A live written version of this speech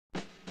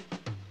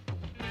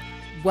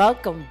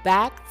Welcome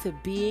back to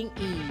Being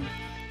Eve.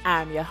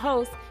 I'm your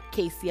host,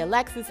 Casey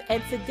Alexis,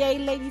 and today,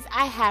 ladies,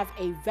 I have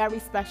a very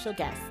special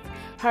guest.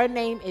 Her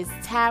name is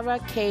Tara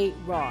K.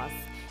 Ross.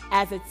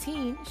 As a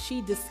teen,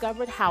 she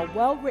discovered how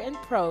well-written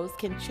prose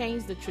can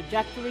change the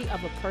trajectory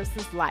of a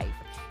person's life.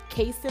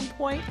 Case in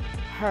point,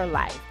 her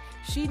life.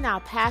 She now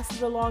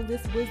passes along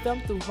this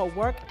wisdom through her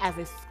work as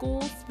a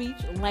school speech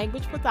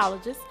language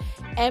pathologist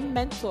and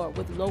mentor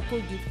with local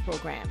youth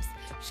programs.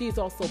 She is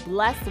also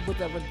blessed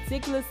with a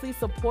ridiculously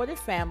supportive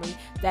family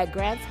that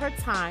grants her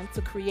time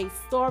to create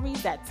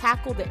stories that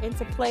tackle the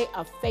interplay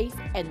of faith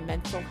and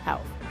mental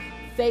health.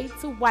 Fade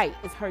to White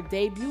is her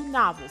debut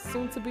novel,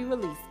 soon to be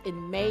released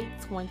in May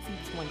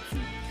 2020.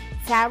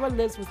 Tara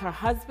lives with her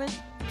husband,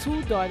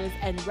 2 daughters,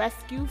 and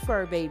rescue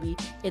fur baby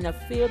in a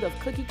field of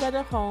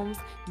cookie-cutter homes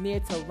near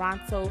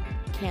Toronto,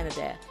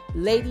 Canada.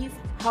 Ladies,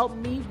 help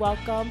me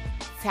welcome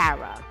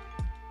Tara.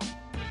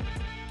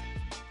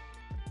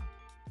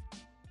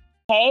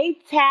 Hey,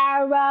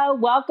 Tara.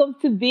 Welcome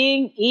to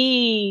Being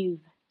Eve.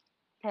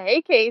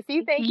 Hey,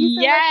 Casey. Thank you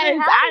so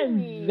much for having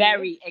me. I'm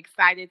very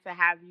excited to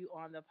have you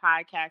on the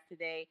podcast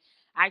today.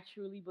 I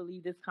truly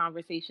believe this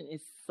conversation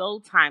is so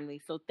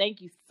timely. So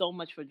thank you so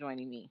much for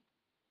joining me.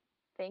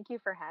 Thank you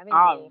for having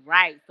All me.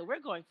 right. So we're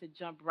going to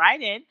jump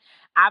right in.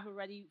 I've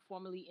already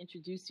formally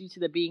introduced you to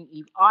the Being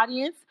Eve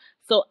audience.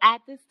 So at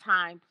this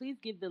time, please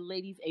give the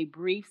ladies a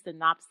brief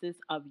synopsis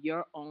of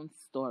your own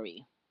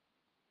story.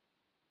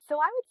 So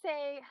I would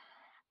say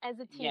as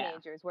a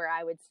teenager is where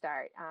I would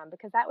start,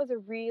 because that was a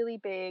really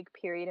big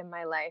period in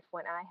my life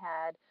when I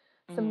had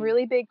some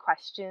really big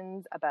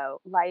questions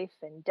about life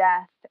and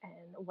death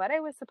and what I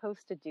was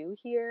supposed to do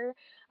here.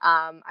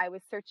 I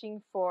was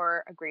searching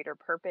for a greater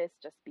purpose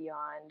just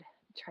beyond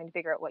trying to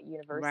figure out what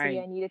university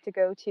I needed to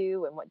go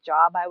to and what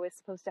job I was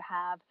supposed to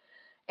have.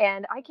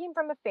 And I came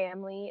from a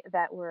family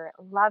that were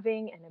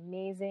loving and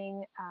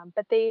amazing,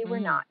 but they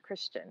were not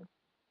Christian.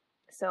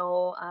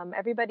 So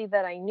everybody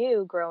that I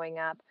knew growing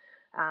up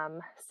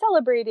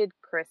celebrated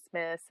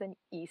Christmas and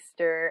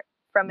Easter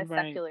from a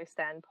secular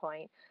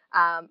standpoint,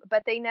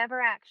 but they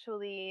never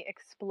actually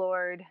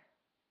explored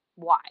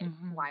why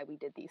we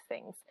did these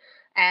things.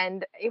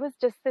 And it was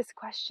just this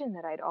question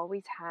that I'd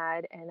always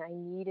had, and I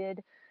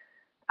needed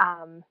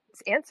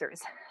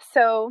answers.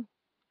 So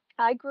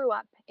I grew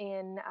up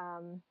in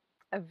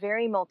a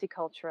very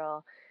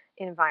multicultural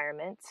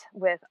environment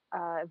with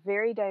a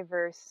very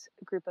diverse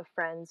group of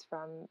friends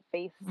from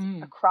faiths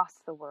across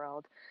the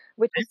world,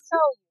 which is so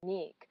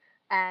unique.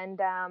 And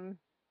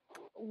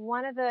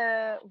one of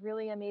the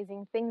really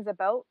amazing things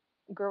about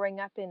growing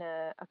up in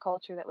a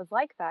culture that was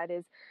like that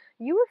is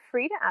you were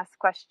free to ask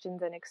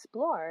questions and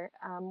explore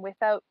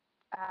without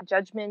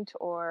judgment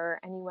or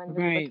anyone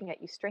really looking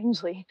at you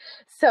strangely.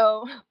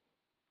 So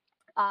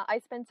I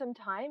spent some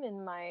time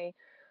in my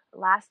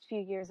last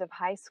few years of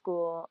high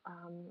school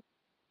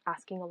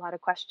asking a lot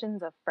of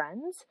questions of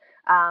friends.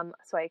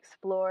 So I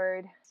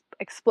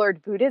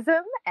explored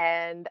Buddhism,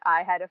 and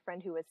I had a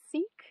friend who was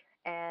Sikh,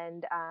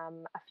 and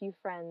a few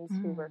friends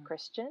who were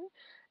Christian,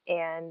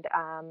 and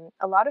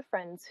a lot of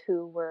friends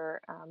who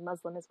were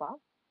Muslim as well.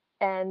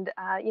 And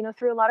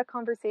through a lot of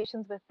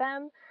conversations with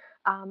them,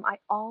 I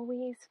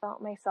always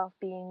felt myself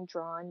being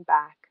drawn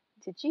back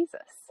to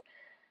Jesus.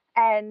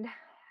 And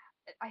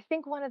I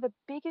think one of the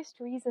biggest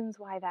reasons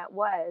why that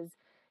was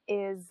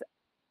is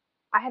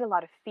I had a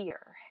lot of fear,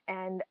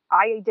 and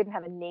I didn't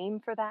have a name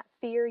for that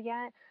fear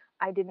yet.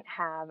 I didn't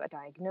have a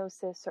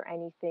diagnosis or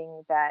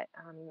anything that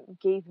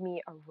gave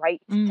me a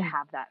right to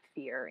have that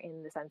fear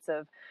in the sense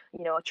of,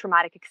 a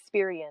traumatic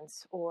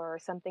experience or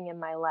something in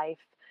my life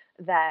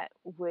that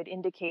would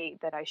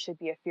indicate that I should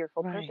be a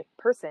fearful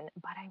person.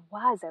 But I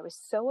was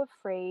so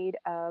afraid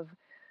of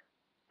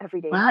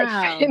everyday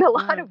life in a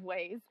lot of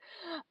ways.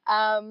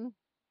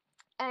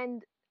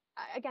 And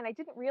again, I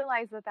didn't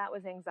realize that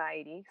was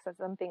anxiety, because that's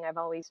something I've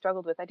always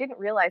struggled with. I didn't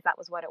realize that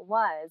was what it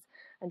was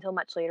until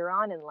much later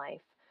on in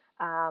life.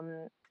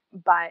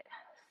 But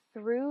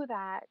through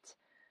that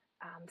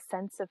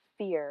sense of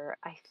fear,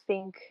 I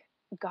think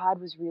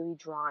God was really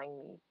drawing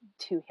me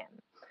to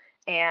Him.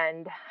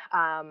 And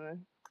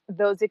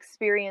those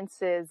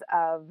experiences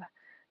of,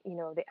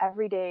 the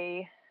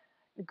everyday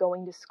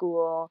going to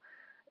school,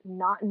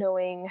 not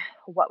knowing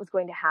what was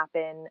going to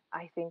happen,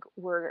 I think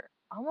were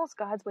almost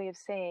God's way of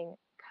saying,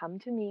 come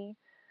to me.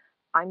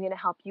 I'm going to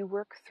help you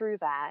work through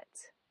that.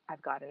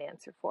 I've got an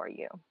answer for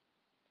you.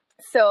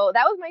 So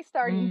that was my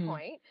starting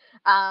point.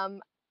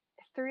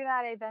 Through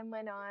that, I then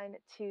went on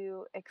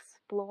to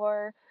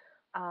explore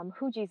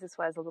who Jesus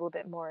was a little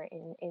bit more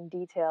in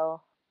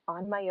detail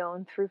on my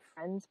own through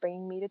friends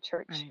bringing me to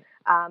church.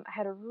 I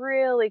had a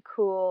really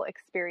cool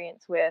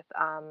experience with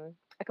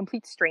a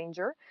complete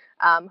stranger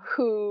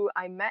who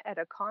I met at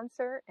a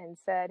concert and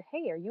said,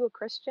 "Hey, are you a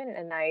Christian?"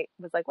 And I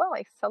was like, "Well,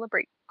 I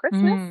celebrate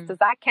Christmas. Does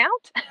that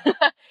count?"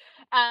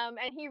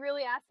 And he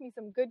really asked me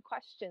some good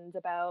questions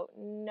about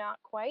not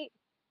quite,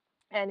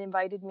 and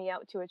invited me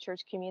out to a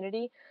church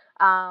community.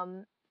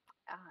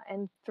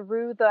 And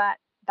through that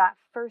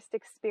first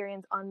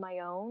experience on my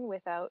own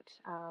without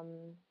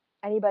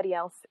anybody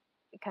else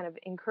kind of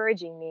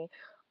encouraging me,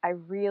 I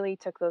really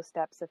took those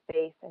steps of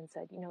faith and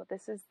said,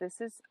 this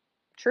is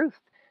truth,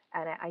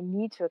 and I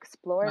need to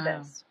explore Wow.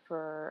 this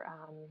for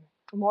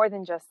more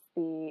than just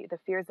the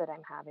fears that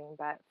I'm having,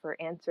 but for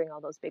answering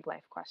all those big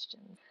life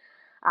questions.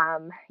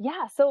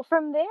 So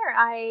from there,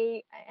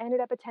 I ended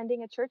up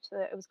attending a church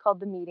that it was called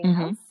the Meeting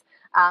House.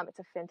 It's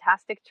a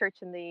fantastic church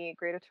in the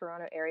Greater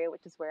Toronto area,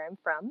 which is where I'm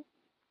from.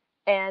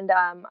 And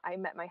I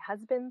met my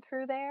husband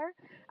through there,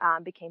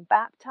 became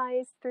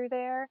baptized through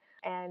there,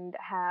 and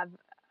have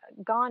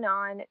gone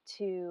on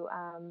to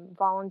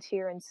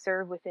volunteer and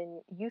serve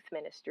within youth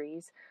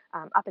ministries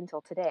up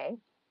until today,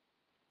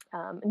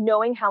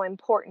 knowing how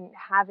important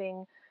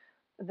having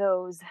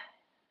those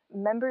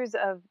members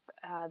of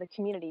the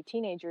community,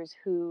 teenagers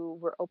who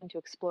were open to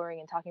exploring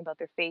and talking about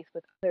their faith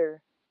with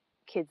other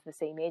kids the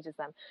same age as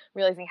them,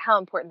 realizing how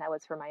important that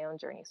was for my own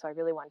journey. So I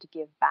really wanted to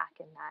give back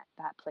in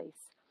that place.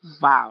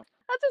 Wow.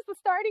 That's just the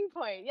starting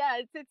point. Yeah,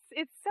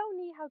 it's so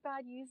neat how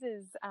God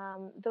uses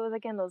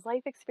those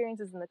life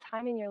experiences and the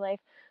time in your life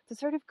to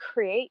sort of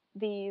create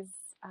these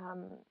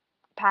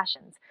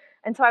passions.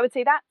 And so I would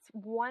say that's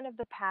one of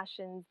the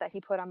passions that He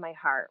put on my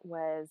heart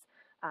was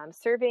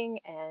serving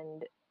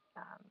and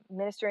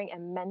ministering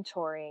and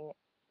mentoring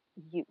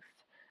youth,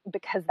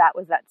 because that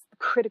was that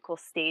critical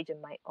stage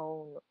in my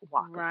own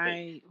walk of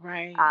faith.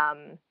 Right.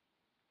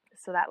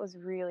 So that was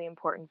really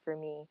important for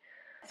me.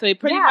 So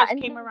it pretty much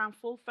came around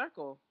full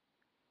circle.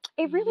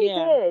 It really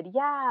did,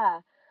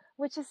 yeah.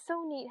 Which is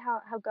so neat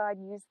how God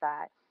used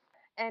that.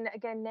 And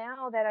again,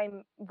 now that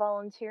I'm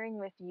volunteering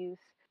with youth,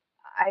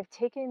 I've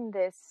taken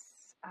this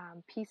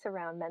piece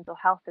around mental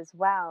health as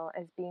well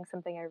as being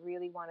something I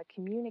really want to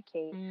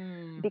communicate,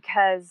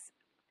 because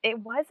it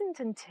wasn't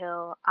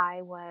until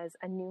I was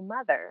a new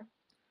mother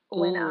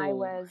when I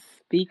was...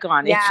 Speak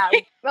on it.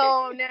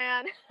 Oh,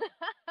 man.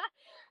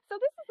 So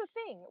this is the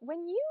thing.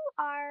 When you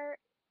are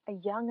a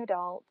young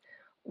adult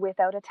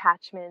without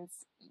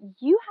attachments,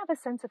 you have a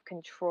sense of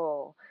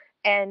control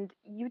and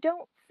you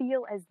don't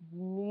feel as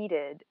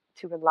needed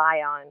to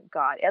rely on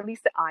God. At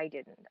least I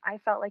didn't. I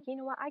felt like, you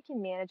know what, I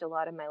can manage a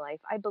lot of my life.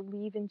 I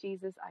believe in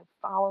Jesus. I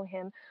follow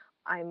Him.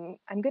 I'm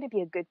going to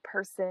be a good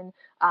person.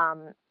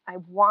 I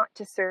want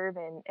to serve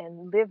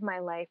and live my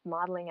life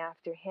modeling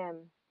after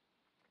Him.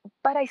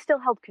 But I still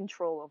held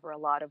control over a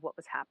lot of what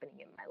was happening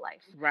in my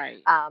life.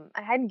 Right.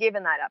 I hadn't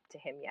given that up to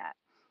Him yet.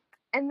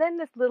 And then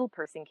this little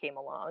person came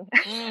along.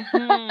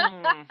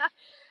 And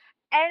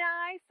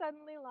I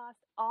suddenly lost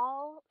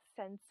all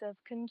sense of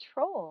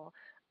control.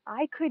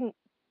 I couldn't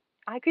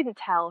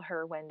tell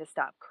her when to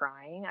stop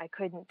crying. I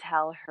couldn't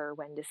tell her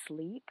when to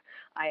sleep.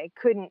 I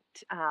couldn't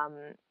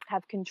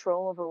have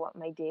control over what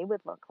my day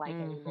would look like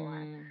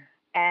anymore.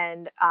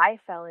 And I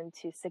fell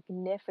into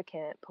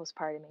significant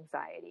postpartum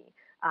anxiety.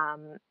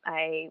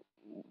 I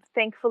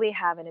thankfully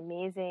have an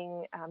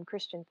amazing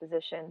Christian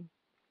physician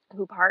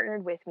who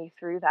partnered with me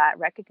through that,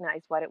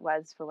 recognized what it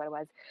was for what it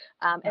was.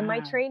 And my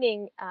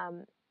training,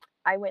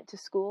 I went to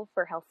school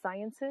for health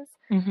sciences.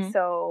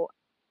 So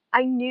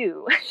I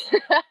knew,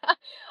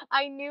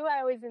 I knew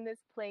I was in this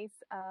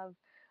place of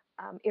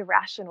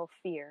irrational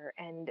fear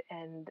and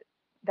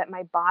that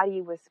my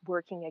body was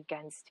working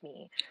against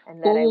me,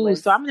 and that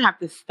so I'm gonna have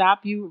to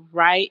stop you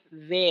right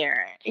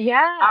there.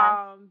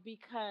 Yeah.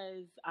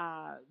 Because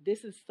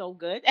this is so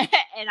good,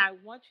 and I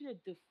want you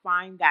to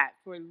define that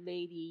for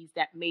ladies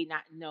that may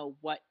not know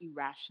what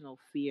irrational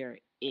fear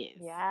is.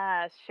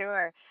 Yeah,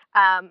 sure.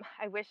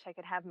 I wish I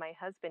could have my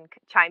husband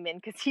chime in,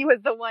 because he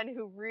was the one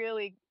who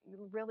really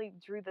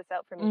drew this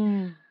out for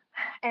me.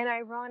 And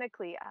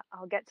ironically,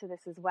 I'll get to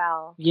this as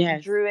well.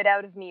 Yes. Drew it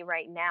out of me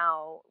right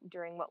now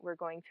during what we're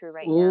going through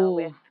right now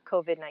with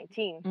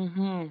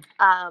COVID-19.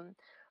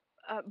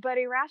 But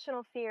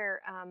irrational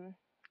fear,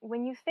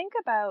 when you think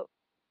about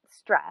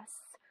stress,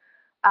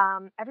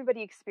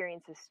 everybody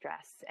experiences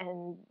stress,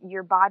 and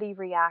your body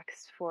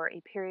reacts for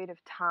a period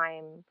of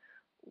time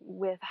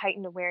with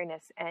heightened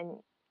awareness, and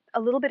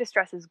a little bit of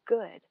stress is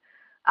good.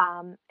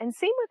 And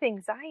same with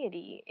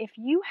anxiety. If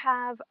you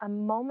have a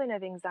moment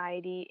of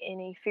anxiety in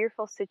a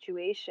fearful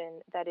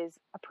situation that is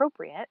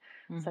appropriate,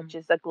 such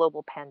as a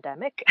global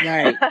pandemic,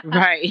 right,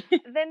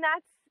 then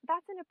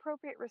that's an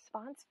appropriate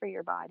response for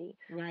your body.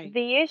 Right.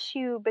 The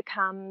issue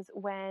becomes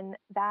when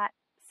that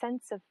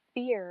sense of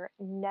fear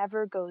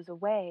never goes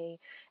away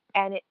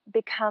and it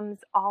becomes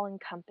all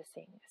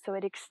encompassing. So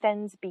it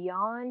extends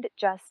beyond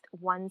just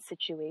one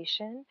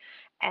situation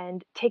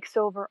and takes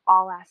over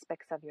all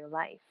aspects of your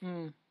life.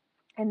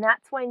 And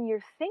that's when your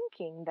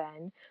thinking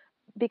then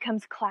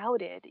becomes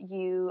clouded.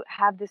 You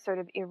have this sort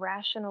of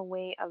irrational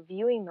way of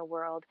viewing the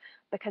world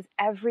because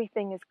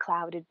everything is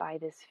clouded by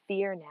this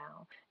fear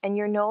now. And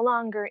you're no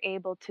longer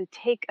able to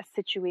take a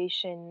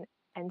situation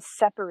and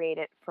separate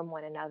it from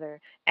one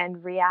another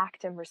and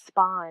react and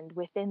respond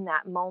within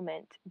that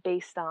moment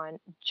based on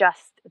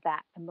just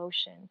that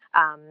emotion.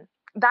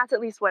 That's at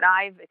least what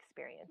I've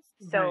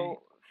experienced.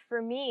 So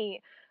for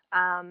me,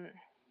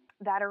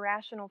 that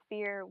irrational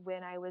fear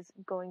when I was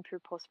going through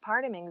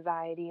postpartum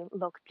anxiety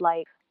looked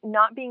like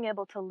not being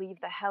able to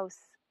leave the house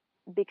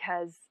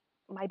because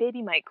my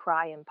baby might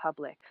cry in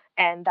public,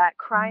 and that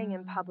crying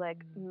in public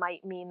Mm.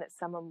 might mean that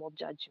someone will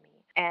judge me.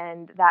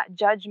 And that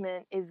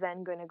judgment is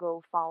then going to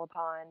go fall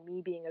upon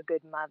me being a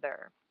good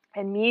mother.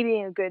 And me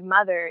being a good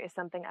mother is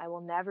something I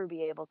will never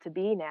be able to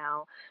be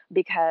now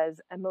because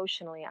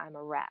emotionally I'm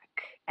a wreck.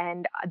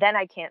 And then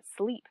I can't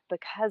sleep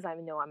because I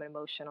know I'm an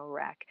emotional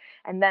wreck.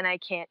 And then I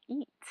can't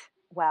eat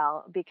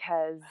well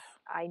because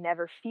I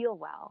never feel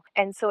well.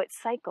 And so it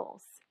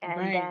cycles. And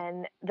Right.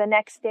 then the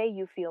next day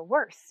you feel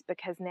worse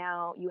because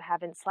now you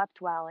haven't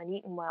slept well and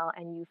eaten well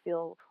and you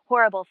feel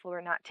horrible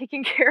for not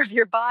taking care of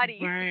your body.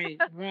 Right.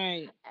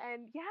 Right.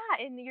 And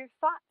yeah, and your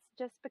thoughts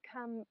just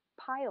become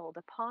piled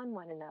upon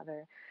one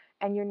another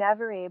and you're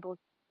never able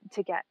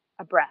to get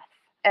a breath.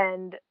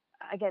 And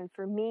again,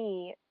 for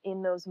me,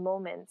 in those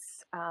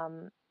moments,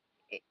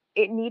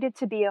 it needed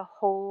to be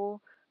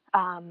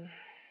um,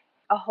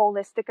 a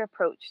holistic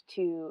approach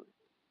to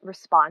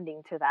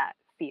responding to that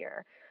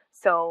fear.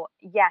 So,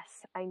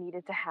 yes, I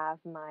needed to have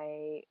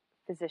my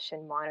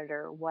physician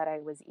monitor what I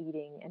was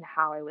eating and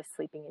how I was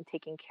sleeping and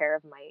taking care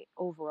of my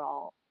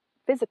overall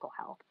physical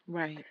health.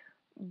 Right.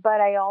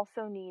 But I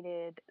also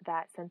needed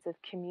that sense of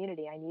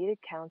community. I needed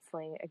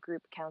counseling, a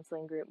group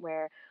counseling group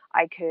where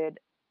I could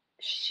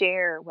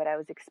share what I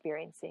was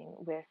experiencing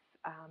with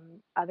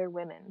other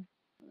women,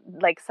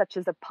 like such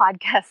as a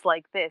podcast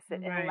like this.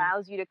 It Right.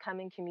 allows you to come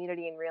in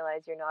community and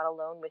realize you're not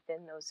alone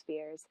within those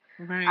fears.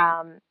 Right.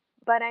 Um,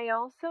 but I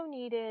also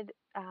needed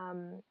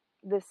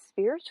the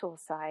spiritual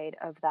side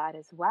of that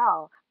as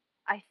well.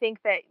 I think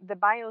that the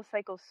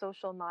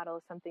biopsychosocial model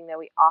is something that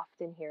we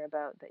often hear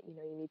about, that you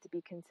need to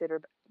be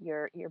considered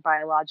your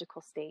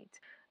biological state,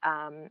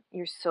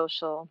 your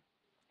social,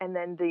 and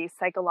then the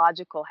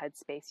psychological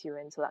headspace you're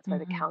in. So that's why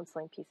the Mm-hmm.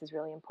 counseling piece is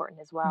really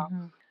important as well.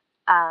 Mm-hmm.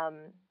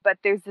 But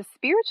there's the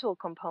spiritual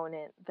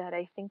component that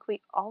I think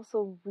we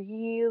also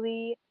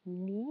really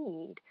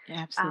need.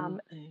 Um,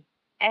 Absolutely.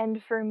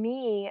 and for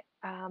me,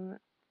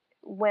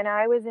 when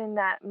I was in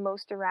that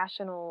most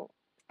irrational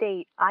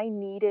state, I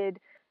needed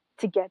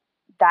to get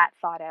that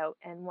thought out.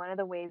 And one of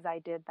the ways I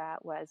did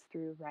that was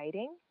through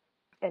writing.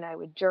 And I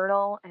would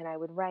journal and I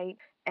would write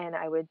and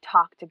I would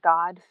talk to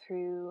God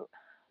through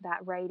that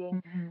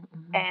writing.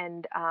 Mm-hmm. Mm-hmm.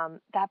 And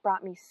that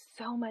brought me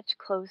so much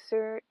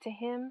closer to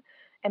Him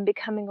and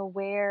becoming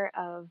aware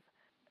of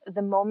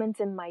the moments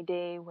in my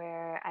day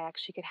where I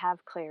actually could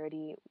have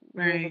clarity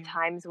were the Right.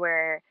 times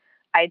where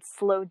I'd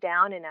slowed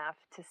down enough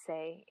to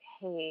say,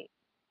 "Hey,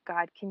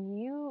 God, can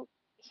you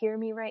hear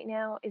me right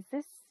now? Is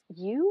this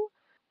you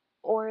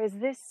or is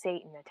this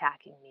Satan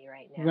attacking me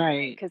right now? Like,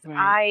 Right. cuz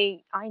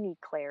Right. I need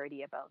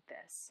clarity about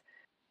this."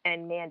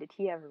 And man, did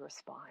he ever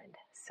respond.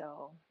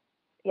 So,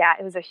 yeah,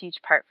 it was a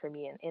huge part for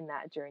me in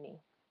that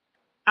journey.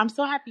 I'm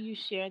so happy you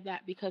shared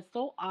that because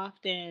so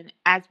often,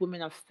 as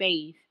women of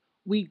faith,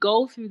 we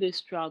go through this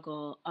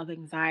struggle of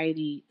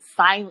anxiety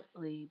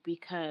silently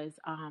because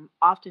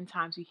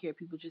oftentimes you hear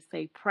people just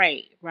say,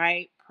 pray,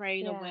 right?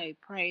 Pray it Yeah. away,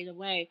 pray it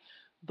away.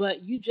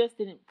 But you just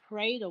didn't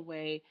pray it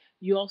away.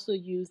 You also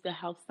use the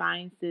health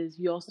sciences.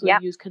 You also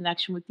Yep. use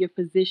connection with your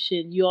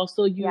physician. You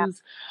also Yep.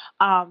 use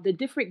the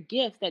different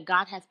gifts that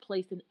God has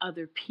placed in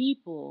other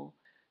people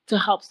to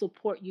help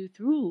support you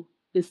through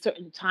this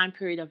certain time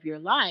period of your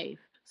life.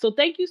 So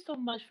thank you so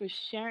much for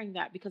sharing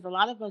that because a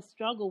lot of us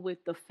struggle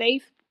with the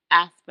faith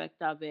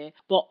aspect of it,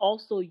 but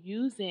also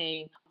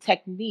using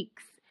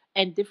techniques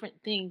and different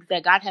things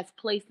that God has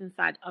placed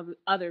inside of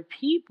other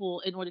people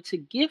in order to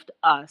gift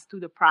us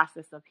through the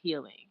process of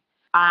healing.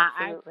 I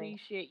Absolutely.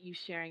 appreciate you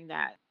sharing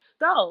that.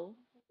 So,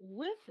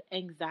 with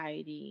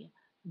anxiety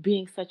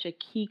being such a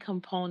key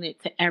component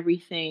to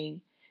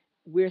everything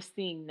we're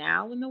seeing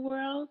now in the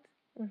world,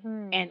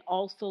 Mhm. and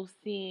also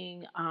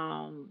seeing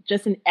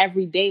just in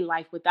everyday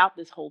life without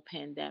this whole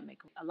pandemic.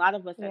 A lot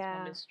of us as Yeah.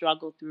 women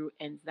struggle through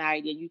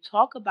anxiety. And you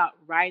talk about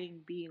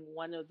writing being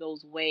one of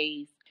those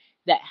ways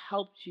that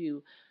helped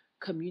you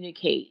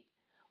communicate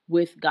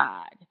with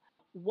God.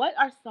 What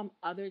are some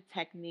other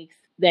techniques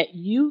that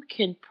you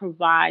can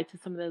provide to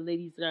some of the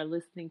ladies that are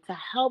listening to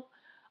help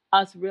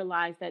us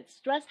realize that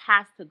stress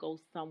has to go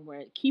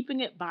somewhere? Keeping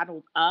it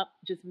bottled up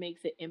just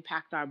makes it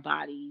impact our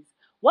bodies.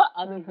 What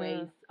other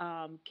ways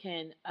Mhm.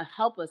 can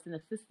help us and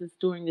assist us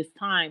during this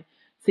time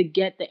to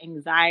get the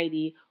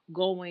anxiety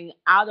going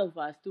out of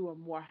us through a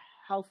more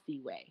healthy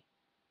way?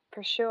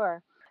 For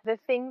sure. The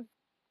things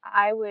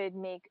I would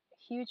make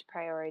huge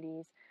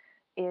priorities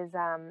is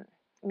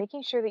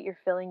making sure that you're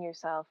filling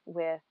yourself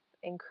with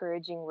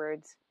encouraging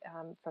words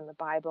from the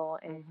Bible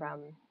and from,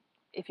 Hmm.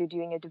 if you're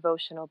doing a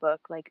devotional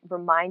book, like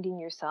reminding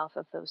yourself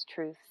of those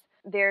truths.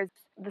 There's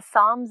the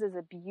Psalms is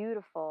a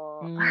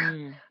beautiful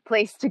Mm,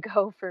 place to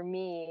go for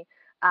me.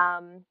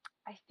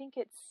 I think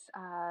it's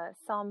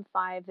Psalm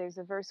 5. There's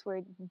a verse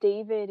where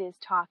David is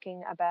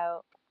talking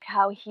about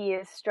how he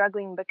is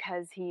struggling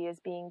because he is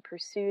being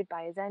pursued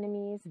by his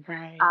enemies.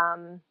 right.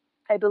 Um,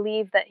 I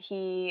believe that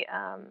he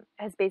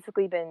has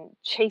basically been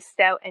chased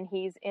out, and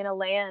he's in a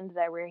land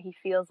that where he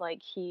feels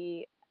like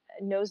he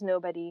knows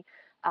nobody,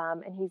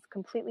 and he's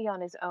completely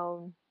on his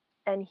own.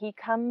 And he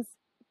comes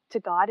to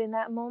God in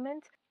that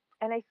moment,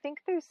 And I think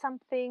there's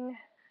something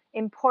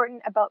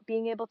important about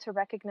being able to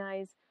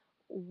recognize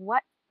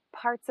what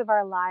parts of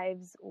our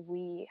lives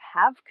we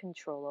have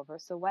control over.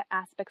 So, what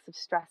aspects of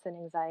stress and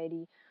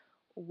anxiety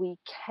we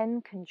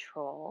can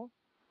control.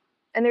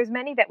 And there's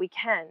many that we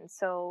can.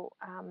 So,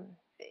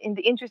 and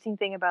the interesting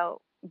thing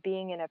about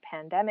being in a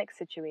pandemic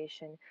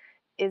situation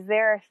is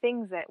there are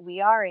things that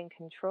we are in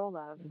control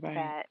of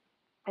that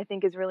I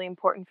think is really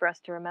important for us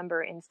to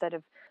remember instead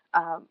of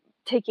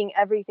taking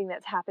everything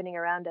that's happening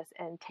around us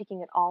and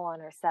taking it all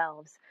on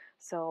ourselves.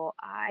 So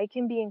I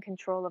can be in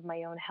control of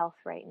my own health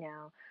right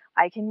now.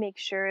 I can make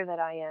sure that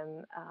I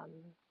am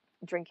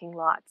drinking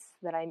lots,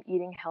 that I'm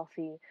eating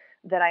healthy,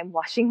 that I'm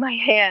washing my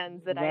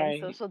hands, that I am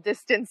social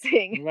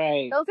distancing.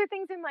 Those are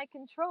things in my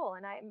control,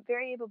 and I'm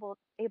very able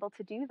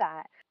to do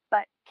that.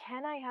 But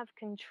can I have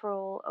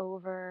control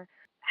over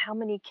how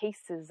many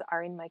cases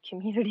are in my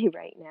community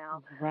right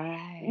now?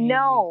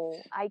 No,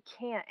 I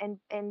can't.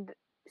 And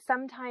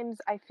sometimes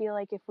I feel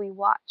like if we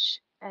watch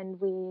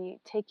and we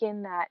take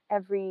in that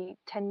every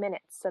 10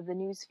 minutes of the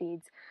news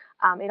feeds,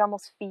 it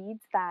almost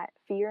feeds that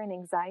fear and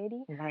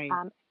anxiety.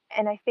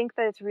 And I think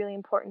that it's really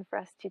important for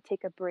us to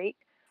take a break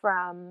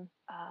from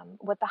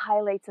what the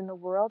highlights in the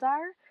world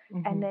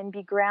are, and then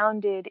be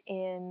grounded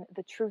in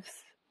the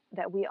truths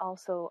that we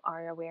also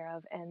are aware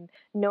of, and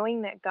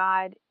knowing that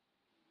God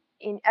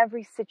in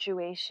every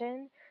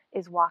situation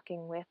is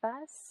walking with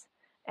us.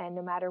 And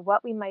no matter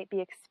what we might be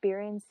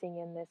experiencing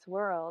in this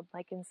world,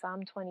 like in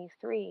Psalm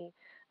 23,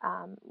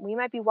 we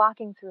might be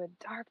walking through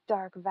a dark,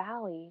 dark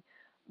valley,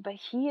 but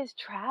He is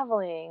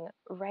traveling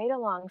right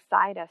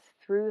alongside us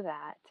through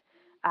that.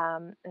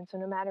 And so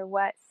no matter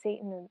what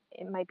Satan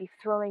it might be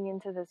throwing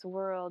into this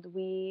world,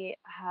 we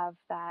have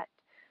that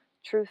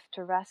truth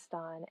to rest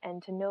on,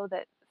 and to know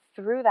that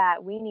through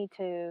that we need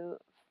to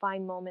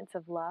find moments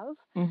of love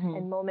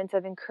and moments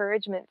of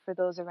encouragement for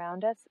those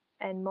around us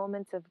and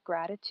moments of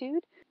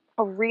gratitude.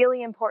 A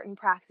really important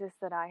practice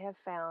that I have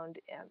found,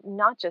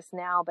 not just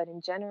now, but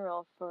in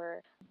general,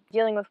 for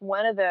dealing with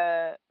one of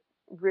the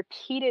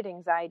repeated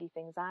anxiety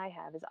things I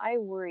have, is I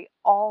worry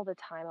all the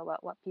time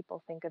about what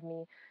people think of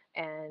me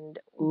and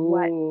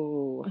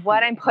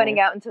what I'm putting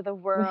out into the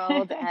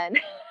world. And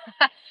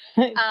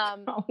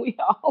we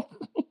all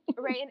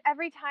right. And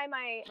every time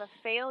I have a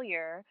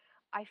failure,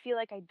 I feel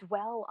like I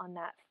dwell on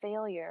that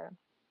failure.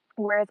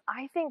 Whereas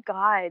I think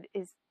God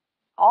is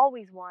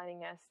always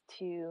wanting us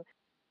to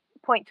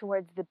point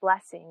towards the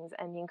blessings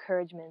and the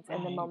encouragements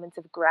and the moments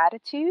of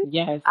gratitude.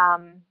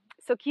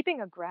 So keeping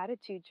a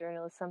gratitude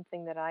journal is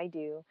something that I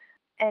do.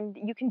 And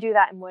you can do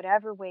that in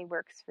whatever way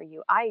works for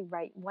you. I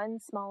write one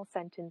small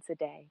sentence a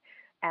day.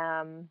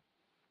 And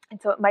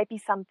so it might be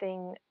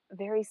something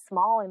very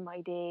small in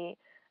my day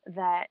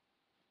that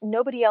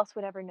nobody else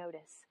would ever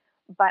notice.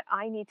 But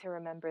I need to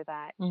remember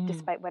that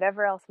despite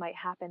whatever else might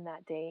happen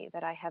that day,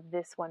 that I have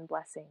this one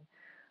blessing.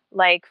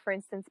 Like, for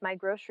instance, my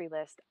grocery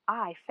list,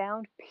 I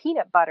found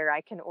peanut butter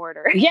I can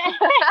order. Yeah.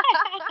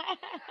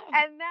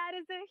 And that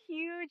is a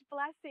huge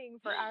blessing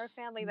for our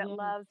family that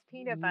loves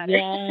peanut butter.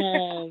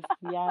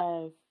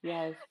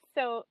 Yes.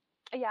 So,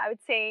 yeah, I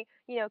would say,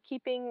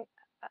 keeping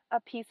a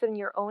piece in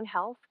your own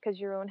health, because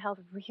your own health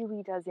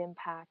really does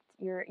impact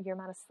your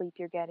amount of sleep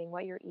you're getting,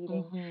 what you're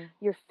eating.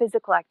 Your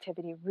physical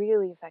activity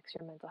really affects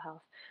your mental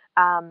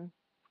health.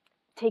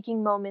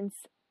 Taking moments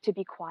to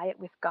be quiet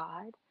with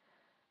God,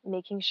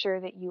 making sure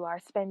that you are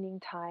spending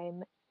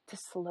time to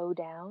slow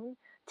down.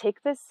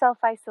 Take this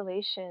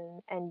self-isolation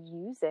and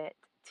use it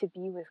to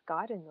be with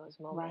God in those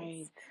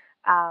moments,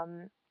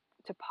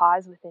 to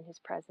pause within His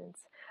presence,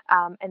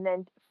 and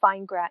then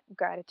find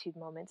gratitude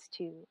moments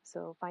too.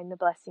 So find the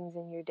blessings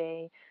in your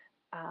day,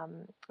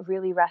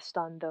 really rest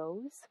on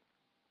those,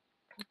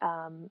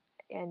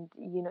 and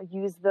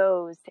use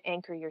those to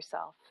anchor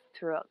yourself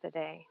throughout the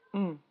day.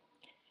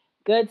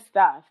 Good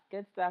stuff,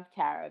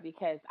 Tara,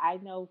 because I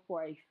know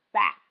for a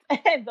fact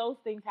those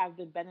things have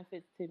been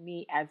benefits to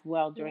me as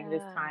well during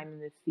this time in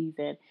this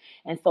season.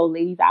 And so,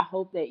 ladies, I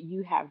hope that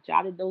you have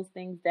jotted those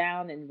things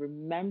down and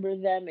remember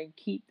them and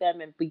keep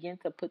them and begin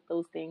to put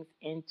those things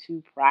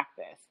into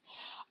practice.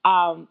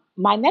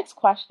 My next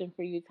question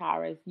for you,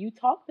 Tara, is you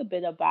talked a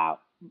bit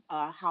about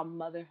how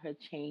motherhood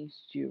changed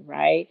you,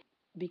 right?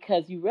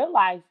 Because you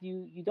realize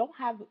you don't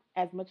have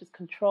as much as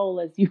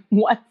control as you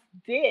once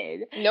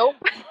did. Nope.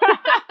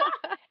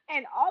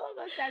 And all of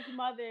us as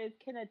mothers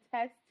can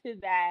attest to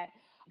that,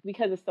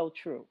 because it's so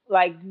true.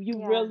 Like,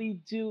 you really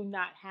do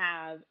not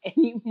have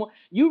any more.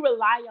 You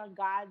rely on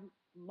God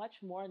much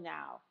more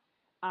now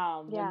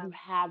when you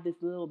have this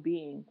little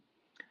being.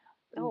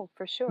 Oh,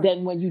 for sure.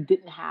 Than when you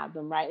didn't have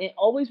them, right? It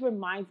always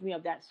reminds me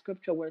of that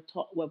scripture where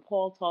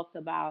Paul talked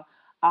about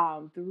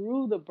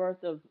through the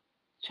birth of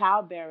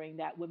childbearing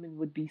that women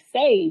would be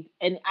saved.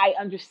 And I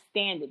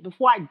understand it.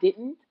 Before I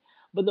didn't,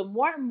 but the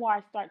more and more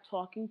I start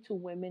talking to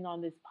women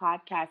on this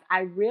podcast,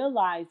 I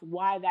realize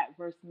why that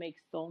verse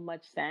makes so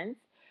much sense,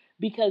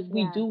 because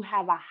we do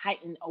have a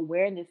heightened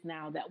awareness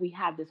now that we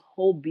have this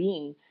whole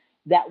being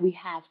that we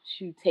have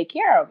to take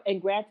care of.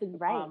 And granted,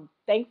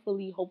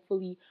 thankfully,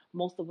 hopefully,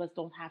 most of us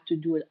don't have to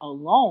do it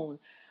alone.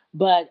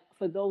 But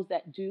for those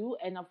that do,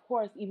 and of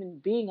course, even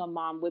being a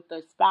mom with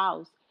a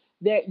spouse,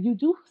 there you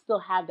do still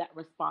have that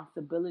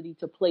responsibility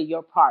to play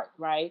your part,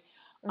 right?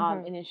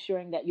 In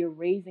ensuring that you're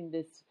raising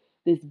this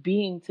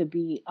being to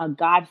be a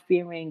God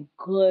fearing,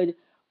 good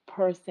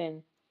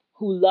person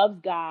who loves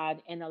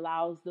God and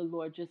allows the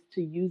Lord just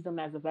to use them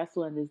as a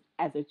vessel and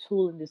as a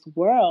tool in this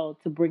world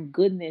to bring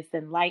goodness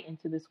and light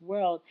into this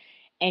world.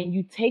 And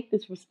you take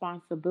this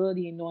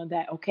responsibility and knowing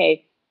that,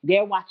 okay,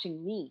 they're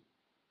watching me.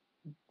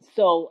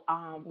 So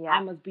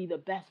I must be the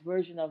best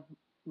version of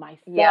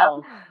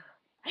myself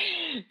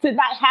to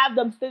not have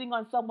them sitting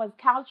on someone's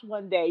couch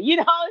one day.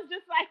 It's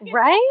just like,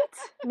 right?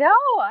 No,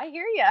 I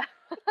hear you.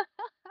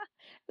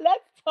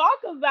 Let's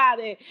talk about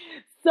it.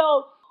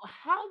 So,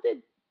 how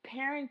did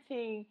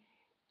parenting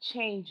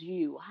change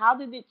you? How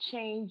did it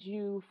change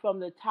you from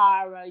the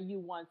Tara you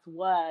once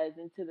was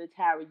into the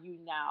Tara you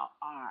now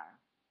are?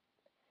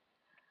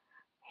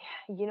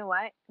 You know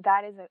what?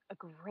 That is a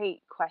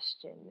great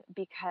question,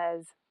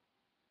 because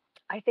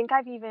I think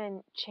I've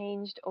even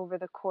changed over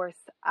the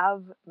course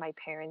of my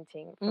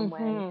parenting from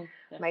when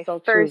my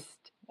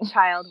first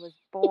child was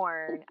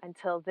born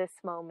until this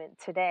moment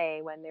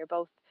today, when they're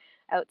both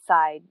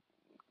outside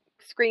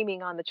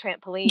screaming on the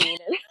trampoline.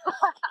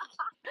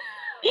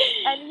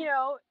 And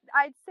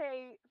I'd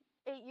say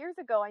 8 years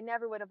ago, I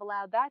never would have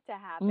allowed that to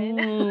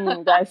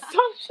happen. That's so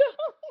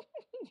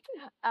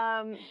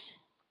true.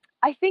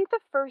 I think the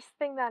first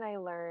thing that I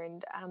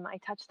learned, I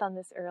touched on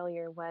this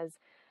earlier, was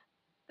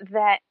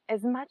that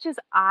as much as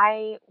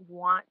I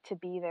want to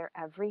be their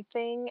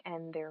everything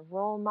and their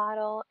role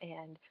model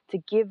and to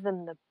give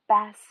them the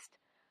best,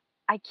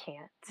 I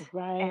can't.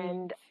 Right.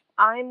 And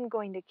I'm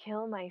going to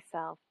kill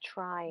myself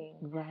trying.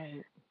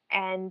 Right.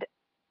 And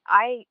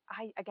I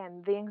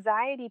again, the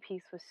anxiety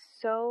piece was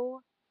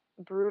so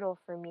brutal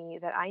for me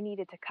that I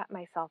needed to cut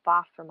myself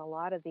off from a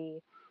lot of the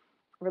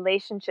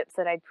relationships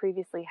that I'd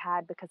previously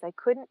had, because I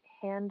couldn't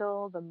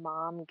handle the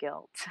mom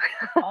guilt.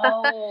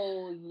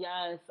 Oh,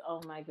 yes.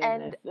 Oh my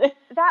goodness. And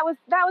that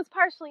was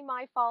partially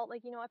my fault.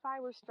 Like, if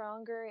I were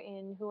stronger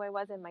in who I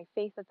was in my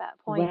faith at that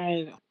point,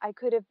 right. I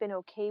could have been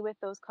okay with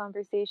those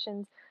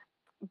conversations.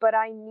 But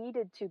I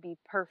needed to be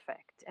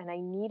perfect, and I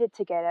needed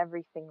to get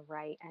everything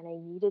right, and I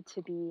needed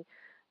to be,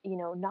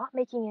 not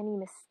making any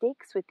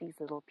mistakes with these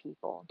little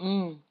people.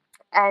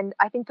 And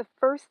I think the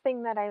first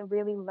thing that I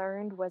really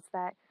learned was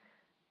that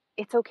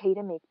it's okay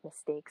to make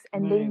mistakes,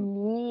 and they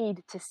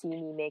need to see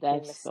me making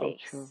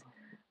mistakes. So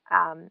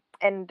true.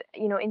 And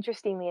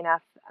interestingly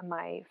enough,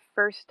 my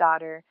first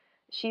daughter,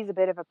 she's a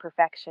bit of a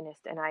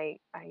perfectionist, and I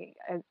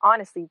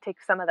honestly take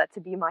some of that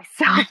to be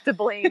myself to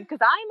blame,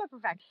 because I'm a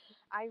perfectionist.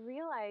 I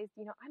realized,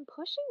 I'm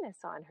pushing this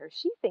on her.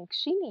 She thinks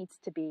she needs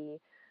to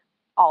be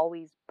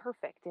always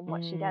perfect in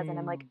what she does, and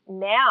I'm like,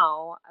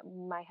 now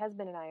my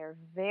husband and I are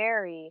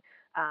very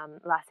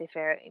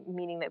laissez-faire,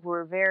 meaning that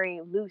we're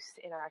very loose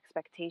in our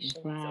expectations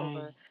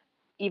over,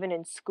 even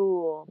in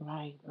school,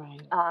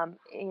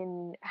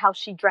 in how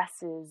she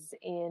dresses,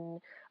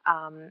 in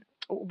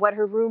what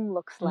her room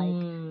looks like.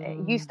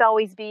 It used to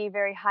always be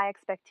very high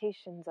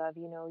expectations of,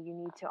 you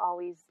need to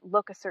always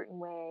look a certain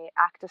way,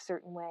 act a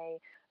certain way,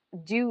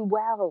 do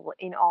well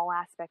in all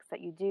aspects that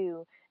you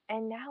do.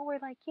 And now we're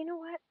like, you know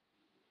what?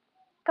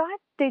 God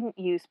didn't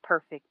use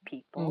perfect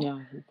people.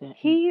 No, he didn't.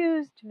 He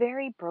used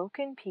very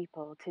broken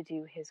people to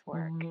do his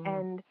work.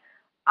 And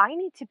I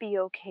need to be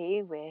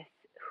okay with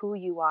who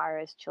you are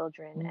as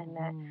children, and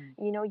that,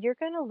 you're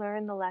going to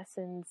learn the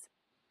lessons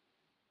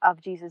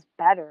of Jesus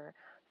better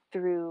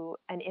through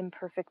an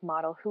imperfect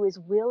model who is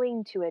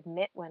willing to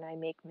admit when I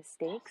make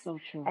mistakes,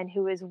 and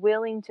who is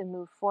willing to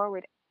move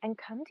forward and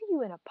come to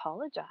you and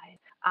apologize.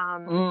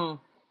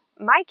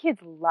 My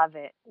kids love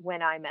it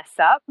when I mess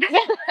up.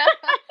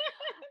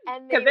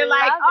 And they're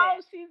like, oh,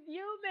 she's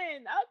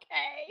human.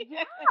 Okay.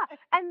 Yeah.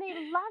 And they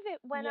love it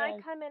when I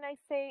come and I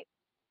say,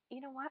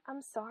 you know what?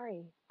 I'm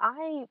sorry.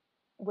 I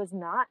was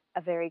not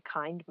a very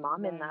kind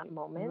mom in that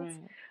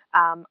moment.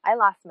 I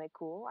lost my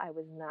cool. I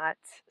was not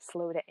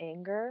slow to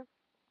anger.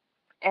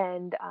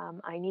 And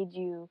I need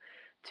you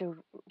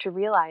to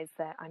realize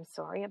that I'm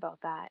sorry about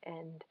that.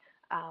 And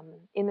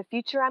in the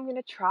future, I'm going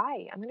to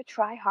try. I'm going to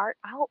try hard.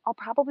 I'll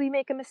probably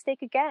make a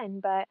mistake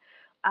again, but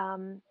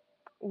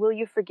will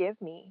you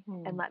forgive me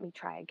and let me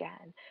try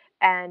again?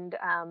 And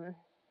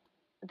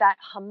that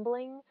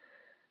humbling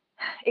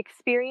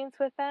experience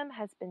with them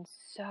has been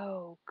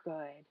so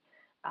good.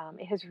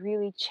 It has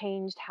really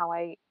changed how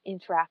I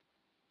interact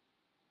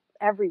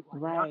with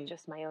everyone, not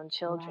just my own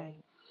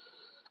children.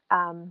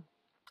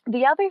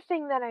 The other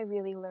thing that I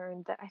really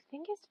learned that I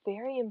think is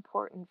very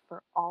important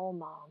for all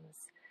moms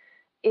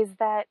is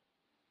that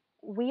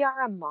we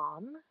are a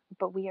mom,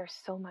 but we are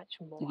so much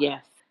more.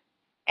 Yes.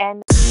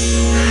 And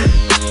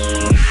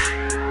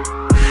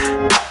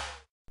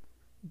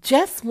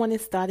just when it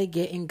started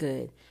getting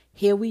good,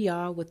 here we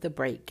are with the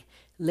break.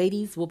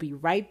 Ladies, we'll be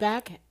right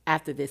back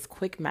after this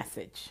quick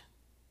message.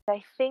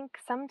 I think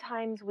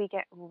sometimes we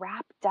get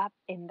wrapped up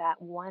in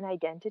that one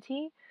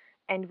identity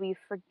and we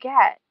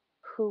forget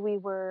who we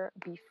were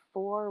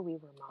before we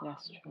were mom.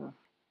 That's true.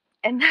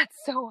 And that's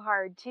so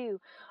hard too.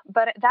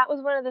 But that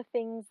was one of the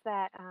things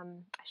that I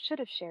should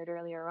have shared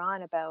earlier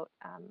on about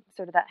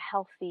sort of that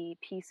healthy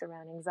piece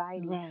around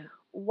anxiety. Right.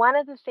 One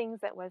of the things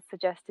that was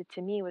suggested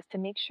to me was to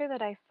make sure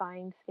that I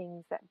find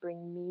things that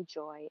bring me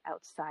joy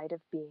outside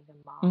of being a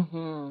mom.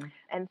 Mm-hmm.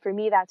 And for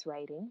me, that's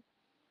writing.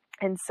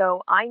 And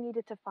so I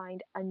needed to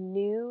find a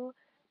new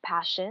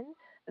passion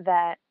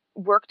that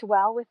worked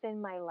well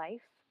within my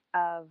life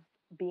of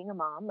being a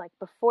mom. Like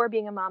before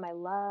being a mom, I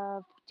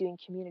loved doing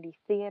community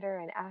theater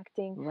and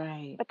acting,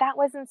 Right. but that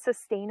wasn't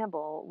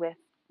sustainable with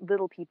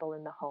little people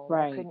in the home.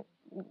 Right.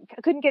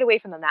 I couldn't get away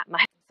from them that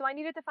much. So I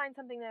needed to find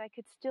something that I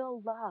could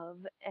still love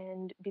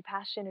and be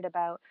passionate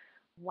about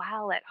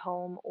while at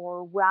home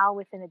or while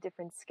within a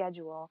different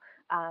schedule.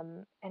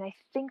 And I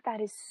think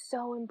that is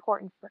so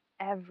important for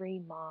every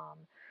mom.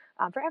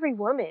 For every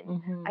woman,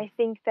 Mm-hmm. I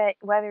think that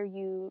whether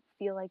you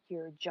feel like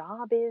your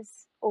job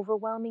is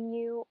overwhelming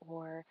you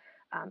or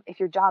if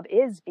your job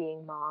is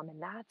being mom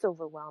and that's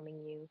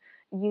overwhelming you,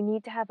 you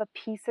need to have a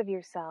piece of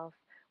yourself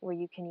where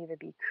you can either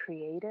be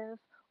creative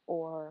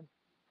or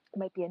it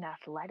might be an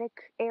athletic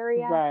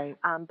area, Right.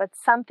 but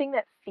something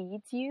that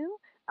feeds you,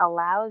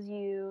 allows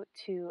you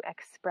to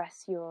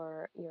express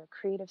your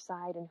creative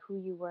side and who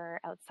you were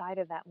outside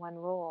of that one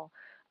role.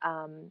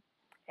 And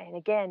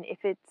again, if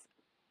it's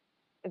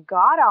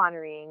God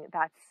honoring,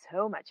 that's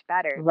so much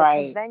better because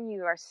Right. then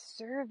you are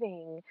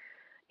serving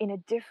in a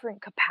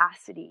different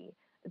capacity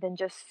than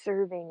just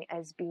serving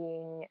as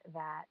being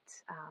that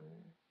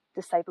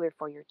discipler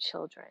for your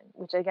children,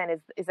 which again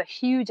is a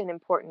huge and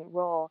important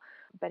role.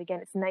 But again,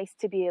 it's nice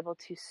to be able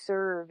to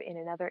serve in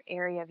another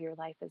area of your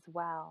life as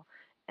well.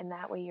 And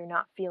that way you're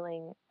not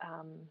feeling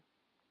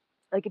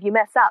like if you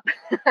mess up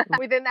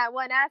within that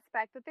one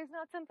aspect, that there's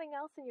not something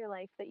else in your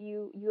life that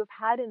you have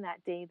had in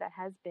that day that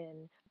has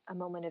been a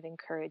moment of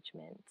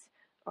encouragement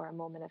or a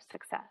moment of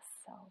success.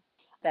 So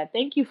That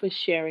thank you for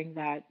sharing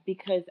that,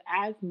 because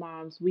as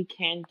moms we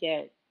can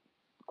get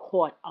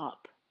caught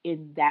up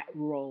in that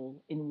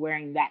role, in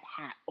wearing that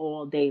hat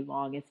all day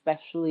long,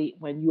 especially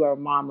when you are a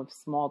mom of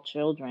small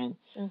children.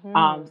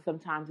 mhm.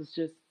 Sometimes it's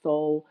just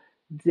so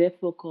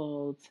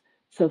difficult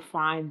to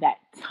find that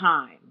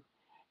time.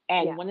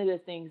 And Yeah. one of the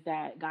things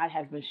that God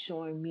has been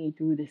showing me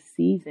through this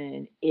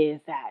season is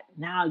that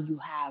now you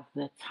have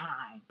the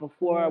time.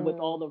 Before, with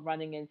all Mm. the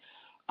running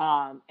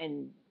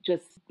and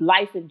just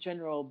life in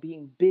general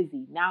being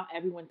busy, now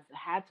everyone has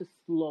had to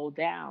slow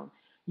down.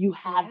 You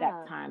have that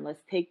Yeah. time.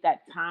 Let's take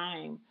that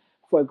time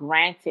for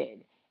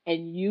granted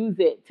and use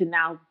it to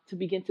now to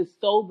begin to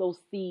sow those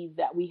seeds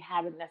that we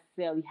haven't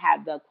necessarily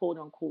had the quote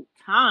unquote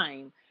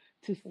time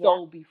to Yeah.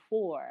 sow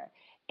before,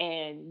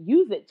 and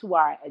use it to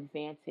our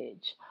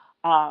advantage.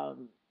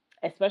 um,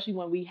 Especially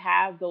when we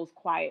have those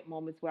quiet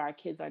moments where our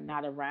kids are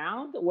not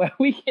around, where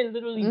we can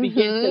literally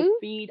begin to Mhm.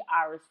 feed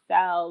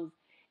ourselves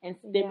and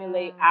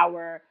stimulate Yeah.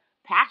 our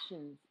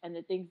passions and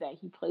the things that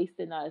He placed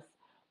in us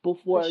For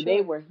before they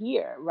sure. were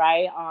here,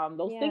 right?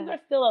 Those things Yeah. are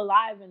still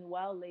alive and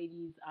well,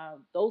 ladies.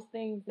 Those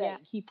things that Yeah.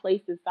 He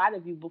placed inside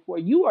of you before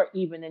you were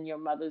even in your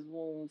mother's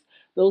wombs,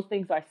 those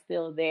things are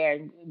still there.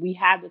 And we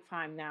have the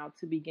time now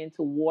to begin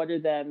to water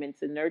them and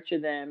to nurture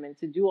them and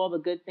to do all the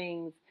good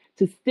things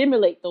to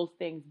stimulate those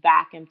things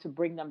back and to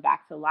bring them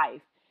back to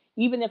life.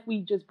 Even if we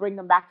just bring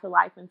them back to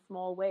life in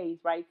small ways,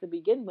 right, to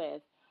begin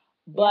with.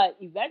 Yep. But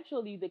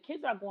eventually the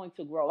kids are going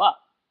to grow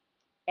up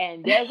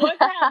and they're going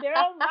to have their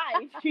own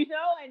life,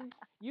 and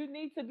you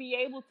need to be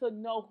able to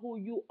know who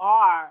you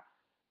are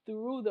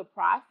through the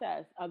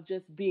process of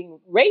just being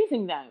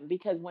raising them,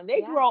 because when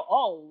they Yeah. grow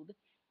old,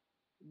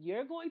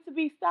 you're going to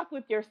be stuck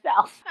with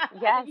yourself.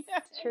 Yes,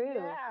 Yeah, true.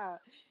 yeah.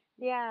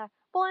 Yeah.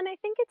 Well, and I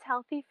think it's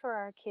healthy for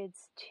our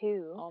kids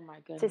too Oh my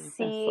to goodness, that's so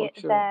see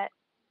true. that,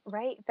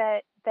 right,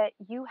 that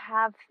you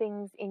have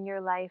things in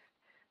your life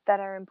that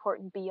are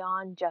important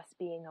beyond just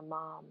being a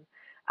mom.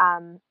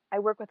 I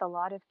work with a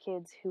lot of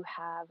kids who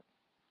have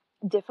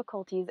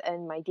difficulties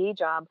in my day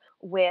job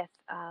with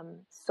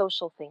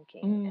social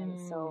thinking. And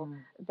so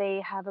Mm,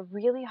 they have a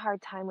really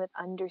hard time with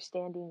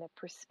understanding the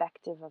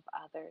perspective of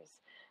others.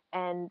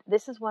 And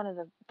this is one of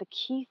the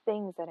key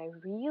things that I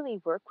really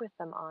work with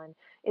them on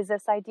is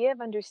this idea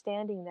of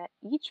understanding that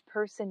each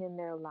person in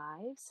their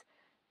lives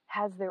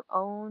has their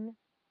own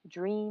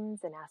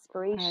dreams and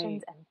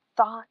aspirations right, and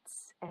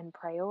thoughts and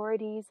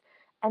priorities,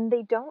 and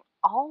they don't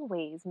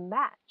always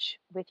match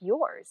with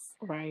yours.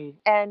 right,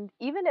 And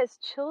even as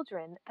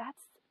children,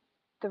 that's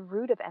the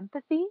root of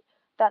empathy.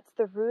 That's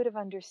the root of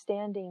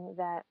understanding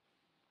that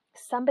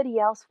somebody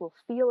else will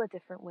feel a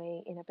different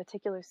way in a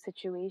particular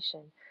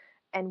situation.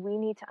 And we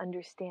need to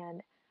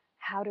understand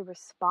how to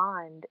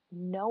respond,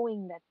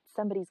 knowing that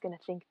somebody's going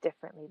to think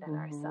differently than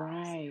ourselves.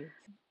 right.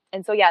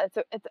 And so, yeah,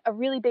 it's a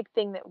really big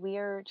thing that we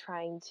are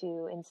trying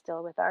to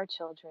instill with our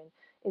children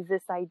is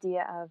this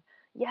idea of,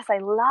 yes, I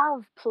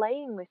love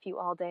playing with you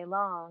all day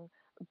long,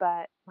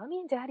 but mommy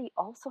and daddy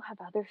also have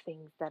other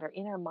things that are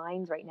in our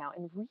minds right now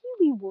and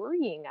really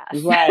worrying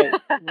us. Right,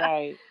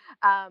 right.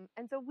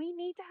 And so we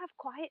need to have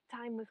quiet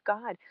time with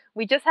God.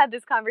 We just had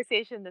this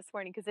conversation this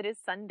morning because it is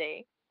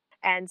Sunday.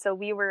 And so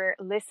we were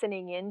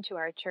listening into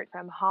our church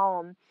from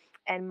home,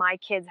 and my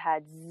kids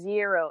had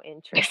zero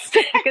interest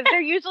because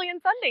they're usually in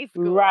Sunday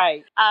school.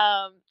 Right.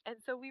 And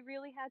so we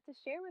really had to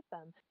share with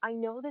them. I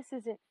know this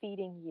isn't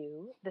feeding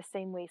you the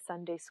same way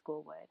Sunday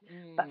school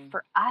would, but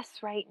for us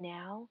right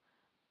now,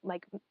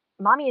 like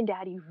mommy and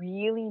daddy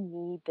really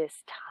need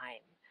this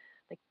time.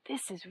 Like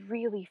this is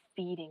really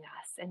feeding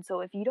us. And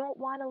so if you don't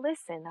want to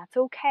listen, that's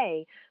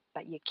okay,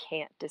 but you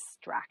can't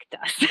distract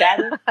us. That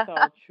is so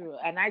true.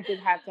 And I did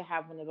have to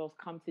have one of those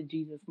come to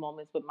Jesus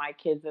moments with my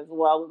kids as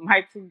well, with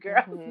my two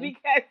girls,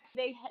 because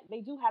they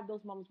do have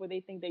those moments where they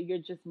think that you're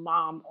just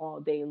mom all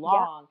day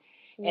long.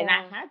 Yep. And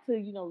I had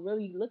to,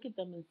 really look at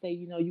them and say,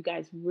 you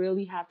guys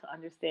really have to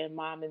understand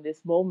mom in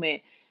this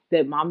moment,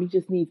 that mommy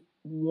just needs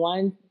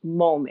one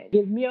moment.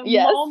 Give me a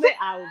moment,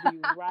 I will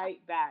be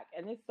right back.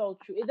 And it's so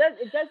true. It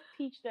does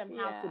teach them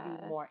how to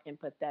be more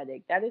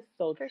empathetic. That is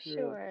so true.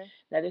 Sure.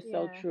 That is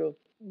so true.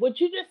 What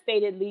you just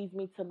stated leads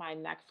me to my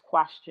next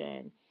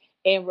question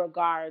in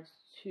regards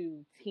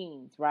to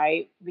teens,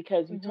 right?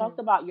 Because you talked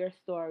about your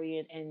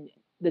story and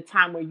the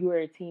time where you were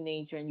a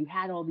teenager and you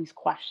had all these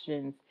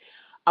questions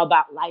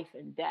about life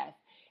and death.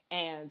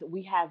 And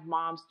we have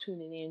moms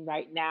tuning in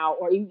right now,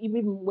 or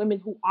even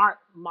women who aren't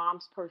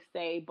moms per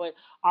se, but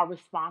are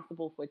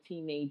responsible for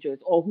teenagers,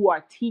 or who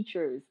are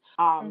teachers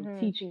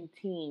teaching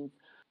teens.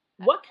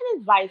 What kind of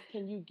advice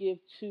can you give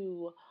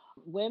to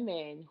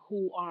women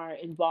who are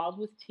involved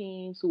with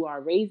teens, who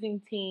are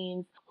raising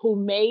teens, who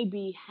may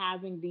be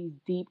having these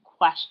deep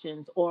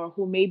questions, or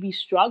who may be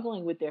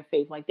struggling with their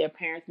faith, like their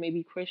parents may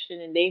be Christian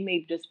and they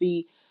may just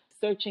be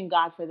searching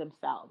God for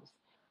themselves?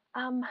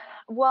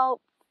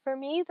 Well, for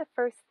me, the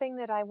first thing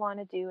that I want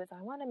to do is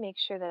I want to make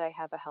sure that I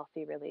have a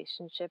healthy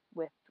relationship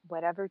with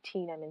whatever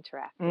teen I'm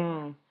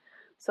interacting with.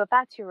 So if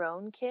that's your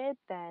own kid,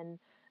 then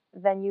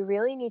you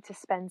really need to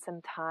spend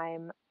some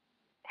time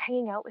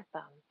hanging out with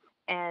them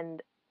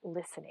and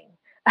listening.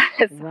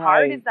 As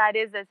hard as that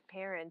is as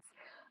parents,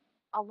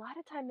 a lot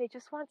of time they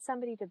just want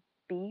somebody to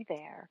be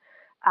there.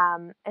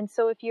 And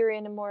so if you're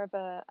in a more of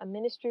a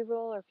ministry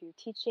role, or if you're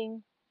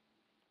teaching,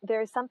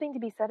 there's something to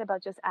be said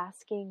about just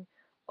asking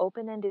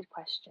open-ended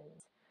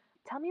questions.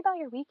 Tell me about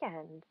your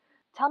weekend.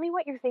 Tell me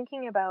what you're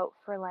thinking about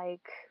for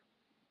like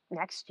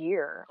next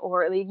year,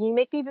 or like, you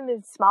make it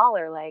even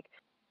smaller. Like,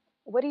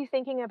 what are you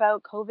thinking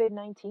about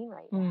COVID-19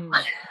 right now?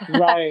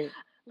 Right.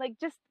 Like,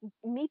 just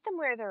meet them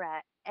where they're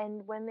at.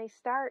 And when they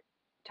start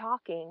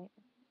talking,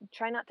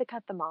 try not to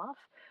cut them off.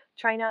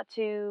 Try not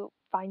to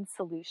find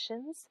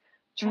solutions.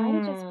 Try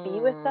to just be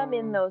with them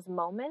in those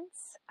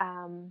moments.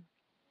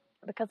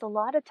 Because a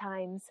lot of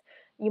times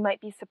you might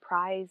be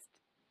surprised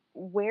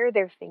where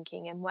they're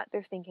thinking and what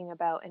they're thinking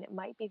about, and it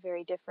might be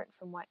very different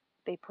from what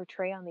they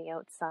portray on the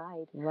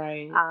outside.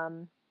 Right.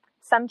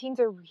 Some teens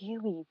are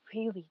really,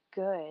 really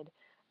good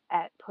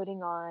at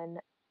putting on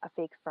a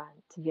fake front.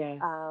 Yes.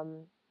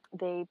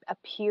 They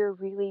appear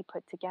really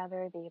put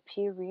together. They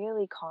appear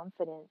really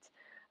confident.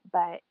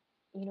 But,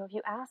 if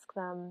you ask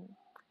them,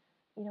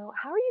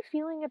 how are you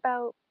feeling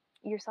about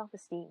your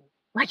self-esteem?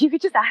 Like, you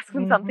could just ask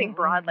them something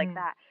broad like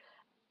that.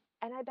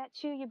 And I bet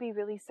you'd be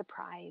really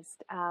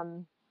surprised.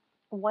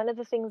 One of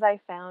the things I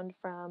found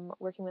from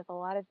working with a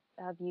lot of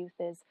youth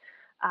is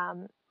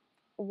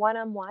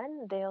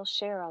one-on-one, they'll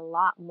share a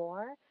lot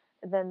more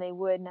than they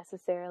would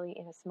necessarily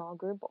in a small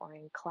group or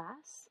in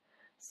class.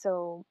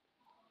 So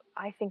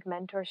I think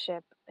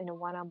mentorship in a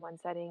one-on-one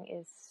setting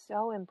is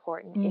so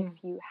important.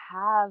 If you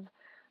have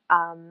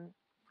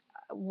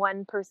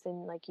one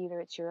person, like either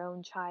it's your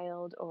own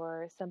child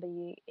or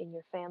somebody in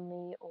your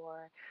family,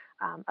 or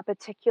a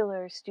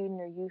particular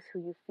student or youth who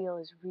you feel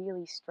is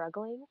really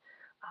struggling,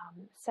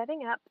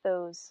 setting up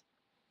those,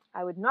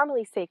 I would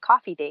normally say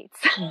coffee dates.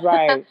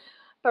 Right.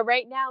 But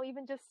right now,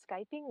 even just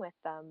Skyping with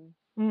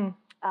them,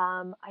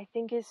 I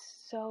think is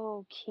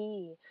so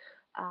key,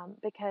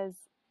 because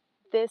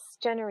this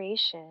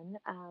generation,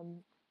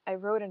 I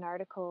wrote an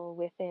article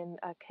within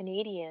a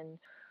Canadian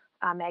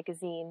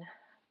magazine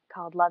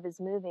called Love is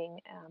Moving,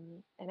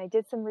 and I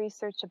did some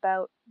research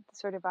about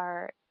sort of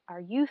our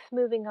youth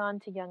moving on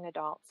to young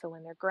adults. So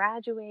when they're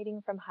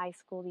graduating from high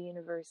school to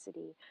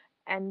university,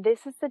 and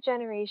this is the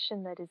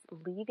generation that is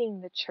leaving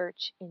the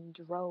church in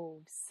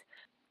droves.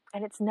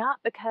 And it's not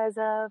because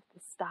of the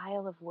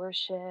style of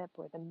worship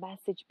or the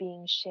message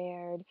being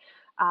shared.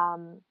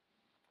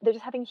 They're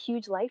just having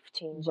huge life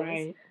changes.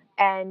 Right.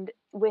 And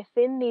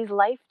within these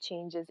life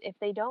changes, if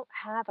they don't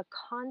have a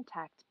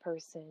contact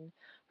person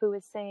who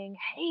is saying,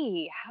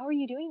 hey, how are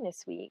you doing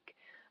this week?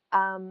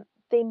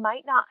 They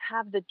might not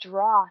have the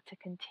draw to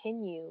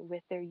continue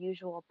with their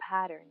usual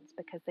patterns,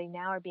 because they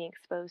now are being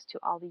exposed to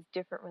all these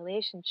different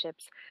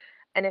relationships.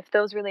 And if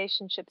those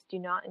relationships do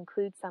not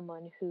include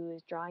someone who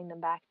is drawing them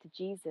back to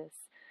Jesus,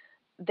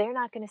 they're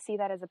not going to see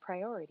that as a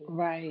priority.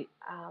 Right.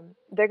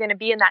 They're going to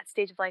be in that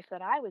stage of life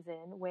that I was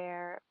in,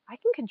 where I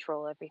can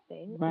control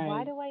everything. Right.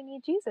 Why do I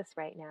need Jesus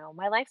right now?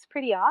 My life's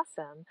pretty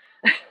awesome.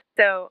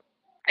 So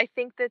I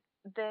think that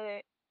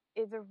there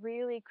is a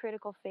really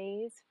critical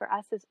phase for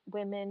us as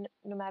women,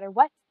 no matter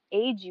what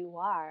age you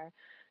are,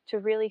 to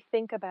really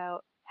think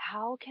about,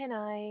 how can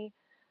I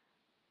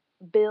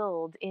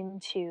build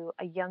into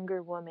a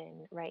younger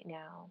woman right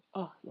now?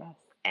 Oh, yes.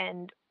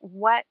 And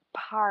what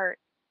part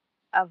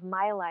of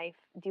my life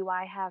do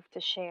I have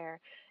to share?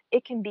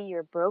 It can be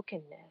your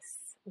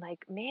brokenness.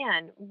 Like,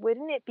 man,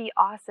 wouldn't it be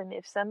awesome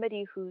if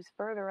somebody who's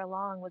further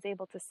along was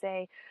able to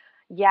say,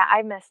 yeah,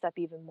 I messed up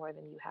even more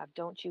than you have.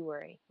 Don't you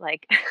worry.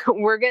 Like,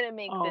 we're going to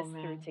make Oh, this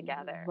through man.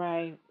 together.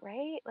 Right.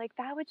 Right? Like,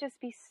 that would just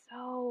be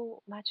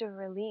so much of a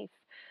relief.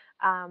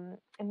 And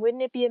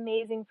wouldn't it be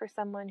amazing for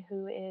someone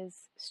who is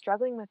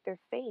struggling with their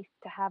faith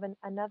to have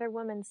another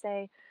woman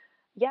say,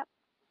 yep,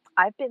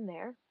 I've been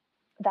there.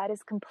 That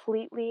is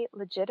completely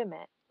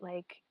legitimate.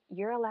 Like,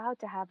 you're allowed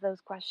to have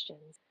those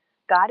questions.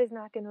 God is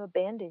not going to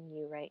abandon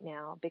you right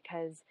now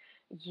because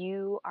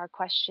you are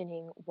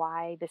questioning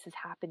why this is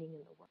happening in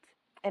the world.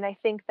 And I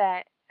think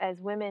that as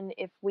women,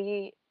 if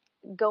we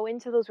go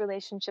into those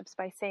relationships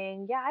by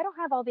saying, yeah, I don't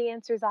have all the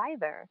answers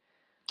either,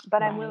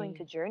 but I'm willing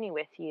to Right. journey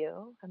with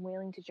you. I'm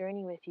willing to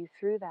journey with you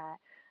through that.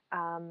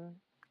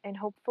 And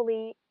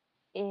hopefully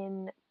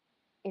in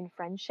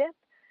friendship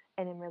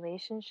and in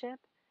relationship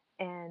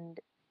and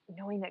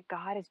knowing that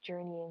God is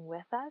journeying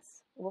with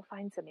us, we'll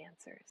find some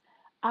answers.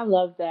 I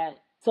love that.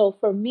 So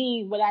for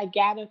me, what I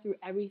gather through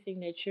everything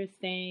that you're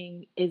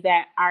saying is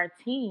that our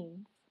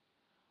teens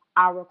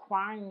are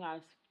requiring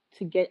us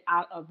to get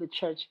out of the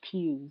church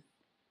pews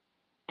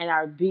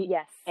and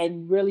Yes.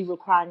 and really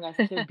requiring us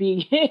to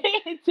be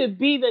to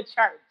be the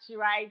church,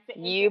 right? To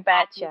You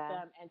interact with betcha.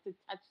 them and to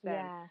touch them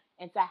Yeah.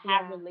 and to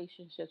have Yeah.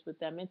 relationships with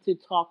them and to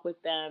talk with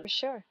them. For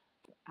sure.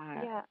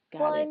 I Yeah.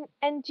 Well, got it.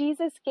 and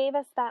Jesus gave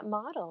us that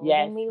model.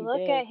 Yes, When we he look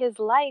did. at his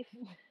life,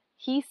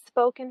 he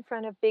spoke in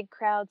front of big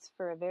crowds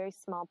for a very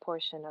small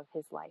portion of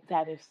his life.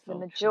 That is The so true.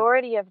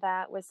 majority of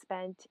that was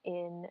spent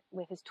in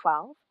with his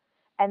 12,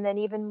 and then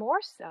even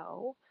more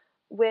so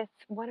with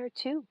one or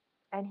two.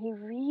 And he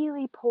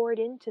really poured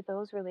into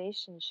those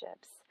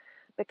relationships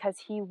because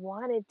he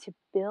wanted to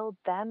build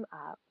them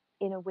up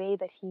in a way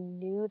that he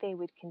knew they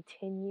would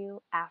continue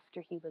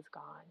after he was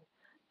gone.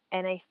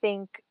 And I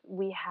think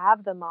we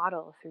have the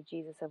model through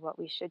Jesus of what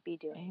we should be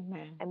doing.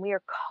 Amen. And we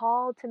are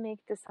called to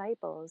make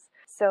disciples.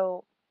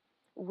 So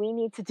we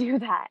need to do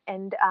that.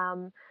 And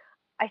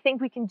I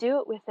think we can do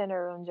it within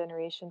our own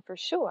generation for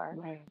sure.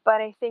 Right.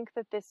 But I think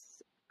that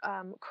this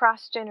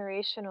cross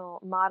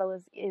generational model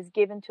is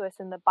given to us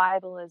in the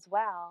Bible as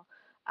well.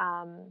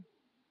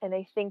 And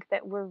I think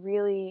that we're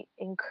really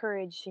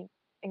encouraged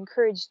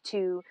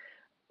to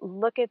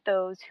look at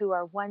those who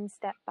are one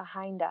step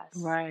behind us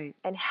Right.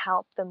 and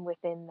help them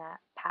within that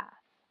path.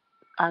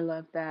 I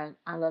love that.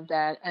 I love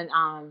that. And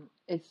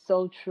it's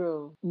so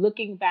true.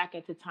 Looking back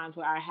at the times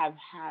where I have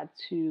had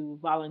to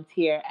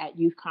volunteer at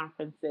youth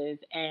conferences,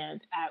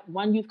 and at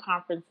one youth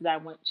conference that I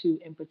went to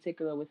in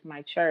particular with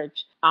my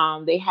church,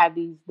 they had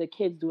the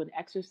kids doing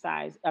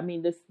exercise. I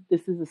mean, this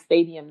is a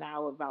stadium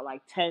now of about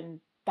like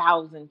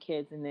 10,000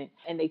 kids in it,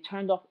 and they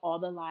turned off all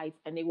the lights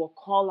and they will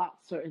call out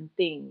certain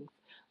things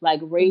like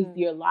raise Mhm.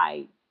 your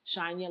light,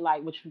 shine your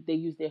light, which they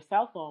use their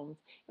cell phones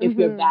if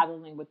you're Mhm.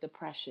 battling with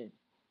depression.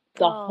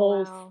 The Oh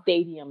whole wow.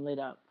 stadium lit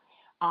up.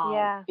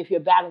 Yeah. If you're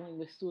battling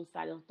with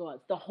suicidal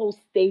thoughts, the whole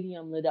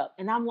stadium lit up.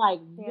 And I'm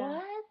like, Yeah.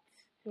 what?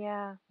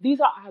 Yeah.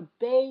 These are our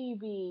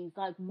babies.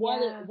 Like,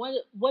 Yeah.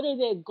 what are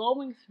they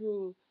going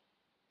through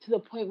to the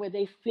point where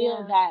they feel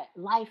Yeah. that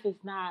life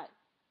is not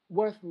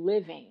worth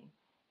living?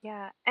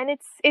 Yeah. And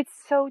it's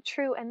so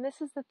true. And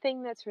this is the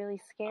thing that's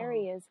really Oh,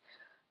 scary is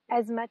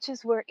as much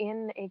as we're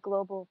in a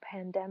global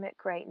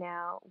pandemic right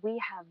now, we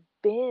have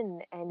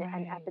been in an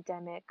right.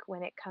 epidemic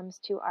when it comes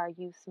to our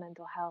youth's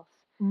mental health.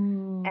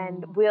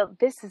 And Mm,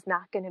 this is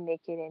not going to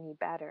make it any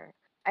better.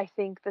 I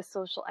think the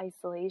social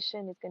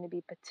isolation is going to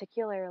be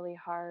particularly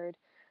hard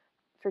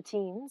for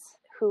teens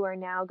who are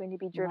now going to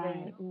be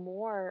driven right.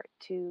 more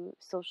to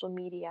social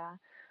media,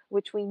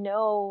 which we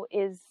know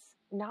is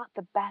not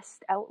the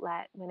best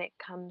outlet when it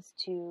comes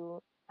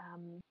to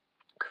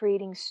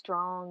creating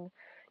strong,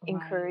 Right.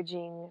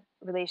 encouraging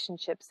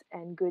relationships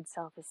and good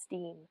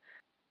self-esteem.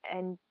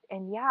 And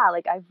yeah,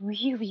 like I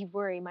really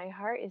worry. My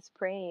heart is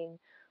praying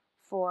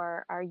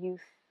for our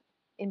youth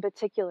in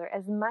particular,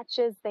 as much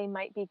as they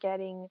might be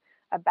getting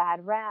a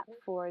bad rap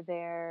for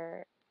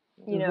their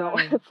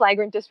Right.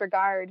 flagrant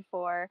disregard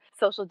for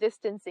social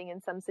distancing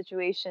in some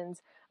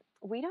situations.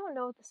 We don't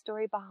know the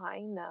story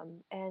behind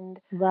them.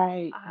 And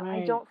Right. I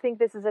Right. don't think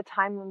this is a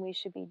time when we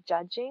should be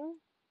judging.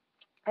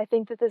 I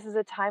think that this is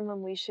a time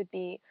when we should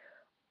be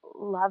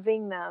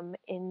loving them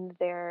in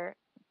their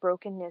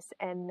brokenness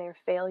and their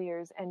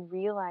failures and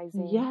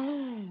realizing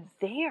Yes.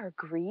 they are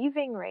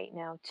grieving right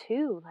now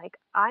too. Like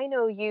I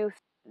know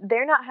youth,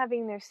 they're not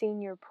having their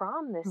senior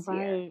prom this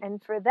year. Right.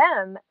 And for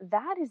them,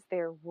 that is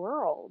their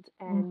world.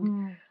 And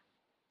Mm-hmm.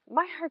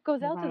 my heart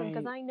goes out to them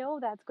because Right. I know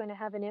that's going to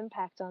have an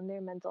impact on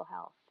their mental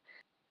health.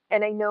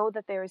 And I know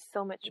that there is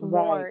so much Right.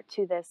 more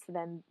to this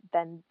than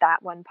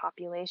that one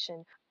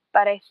population.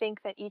 But I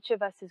think that each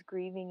of us is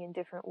grieving in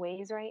different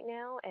ways right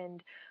now,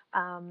 and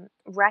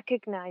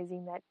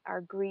recognizing that our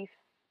grief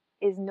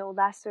is no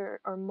lesser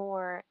or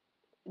more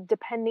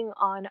depending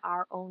on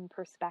our own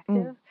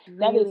perspective,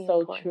 That is really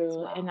so important as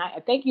true. And well.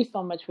 I thank you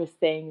so much for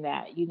saying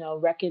that,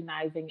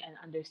 recognizing and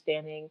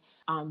understanding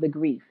the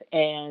grief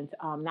and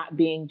not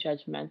being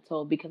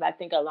judgmental, because I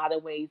think a lot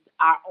of ways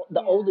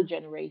the older Yeah.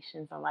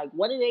 generations are like,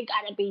 what do they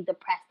got to be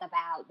depressed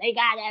about? They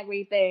got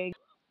everything.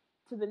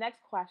 To the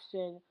next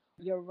question,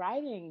 your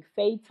writing,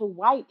 Fade to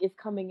White, is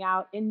coming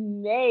out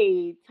in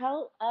May.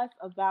 Tell us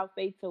about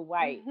Fade to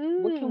White.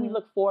 What can we Hmm.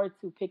 look forward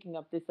to picking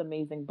up this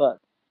amazing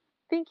book?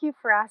 Thank you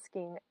for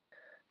asking.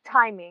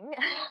 Timing,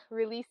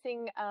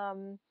 releasing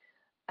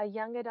a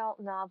young adult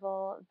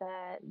novel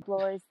that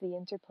explores the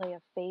interplay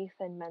of faith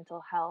and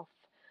mental health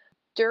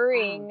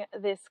Wow. during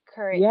this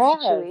current Yes,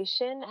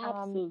 situation.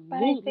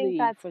 But I think absolutely,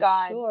 that's for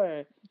God,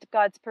 sure.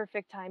 God's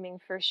perfect timing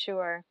for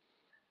sure.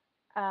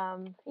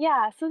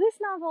 Yeah, so this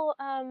novel,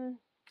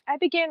 I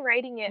began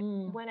writing it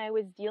Mm, when I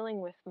was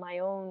dealing with my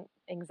own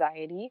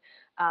anxiety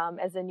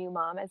as a new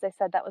mom. As I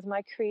said, that was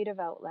my creative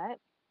outlet.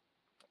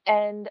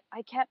 And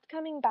I kept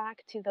coming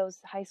back to those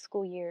high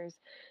school years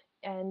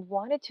and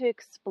wanted to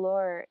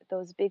explore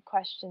those big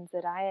questions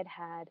that I had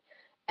had,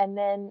 and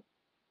then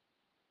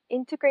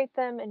integrate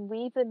them and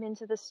weave them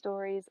into the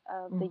stories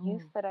of the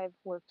youth mhm, that I've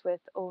worked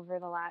with over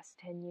the last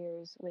 10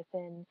 years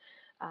within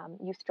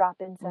youth drop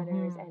in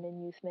centers mhm, and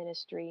in youth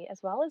ministry,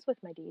 as well as with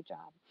my day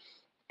job.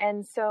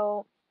 And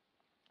so,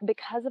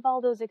 because of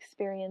all those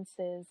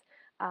experiences,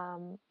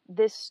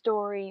 this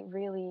story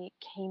really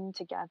came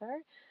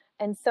together.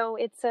 And so,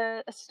 it's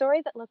a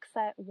story that looks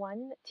at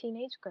one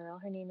teenage girl.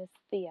 Her name is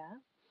Thea,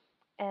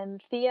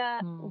 and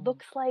Thea mm.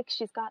 looks like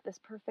she's got this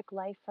perfect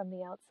life from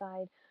the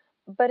outside,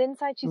 but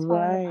inside she's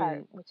falling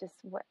apart, Right. which is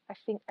what I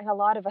think a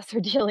lot of us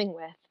are dealing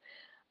with.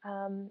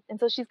 And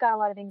so she's got a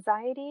lot of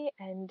anxiety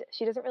and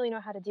she doesn't really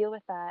know how to deal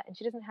with that. And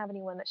she doesn't have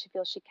anyone that she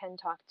feels she can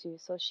talk to.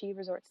 So she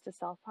resorts to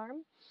self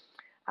harm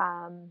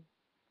um,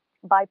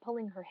 by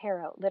pulling her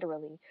hair out,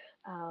 literally.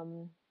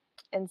 Um,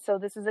 and so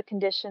this is a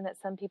condition that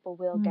some people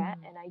will get.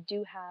 Mm, And I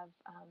do have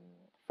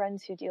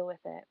friends who deal with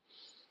it.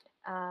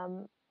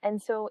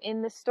 And so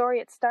in the story,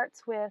 it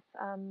starts with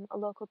a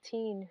local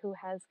teen who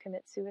has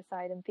committed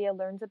suicide, and Thea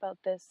learns about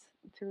this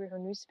through her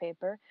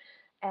newspaper.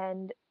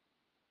 And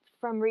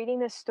from reading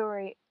this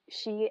story,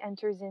 she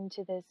enters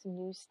into this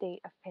new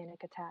state of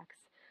panic attacks.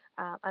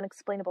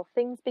 Unexplainable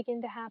things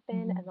begin to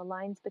happen, and mhm. the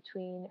lines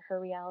between her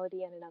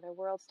reality and another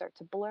world start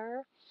to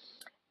blur.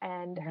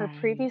 And her Right.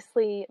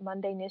 previously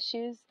mundane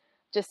issues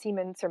just seem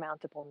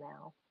insurmountable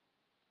now.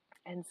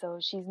 And so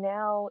she's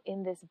now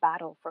in this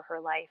battle for her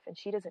life, and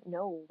she doesn't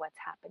know what's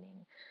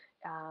happening.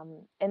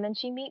 And then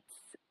she meets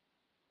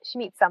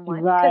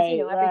someone because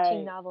Right, every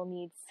teen right. novel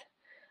needs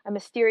a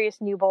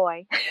mysterious new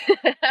boy.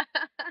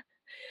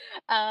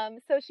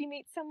 So she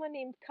meets someone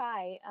named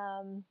Kai,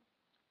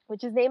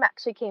 which his name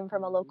actually came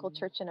from a local Mm,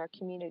 church in our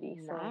community.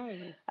 So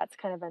nice. that's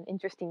kind of an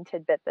interesting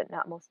tidbit that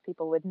not most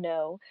people would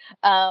know.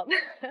 Um,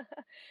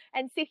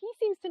 and so he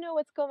seems to know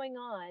what's going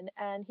on,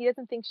 and he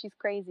doesn't think she's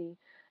crazy.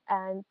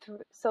 And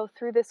so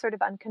through this sort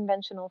of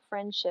unconventional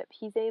friendship,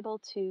 he's able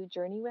to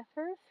journey with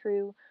her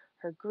through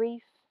her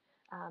grief.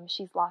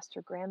 She's lost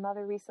her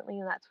grandmother recently,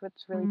 and that's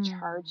what's really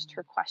charged Mm,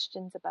 her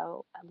questions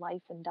about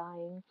life and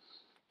dying.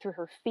 Through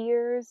her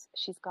fears,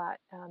 she's got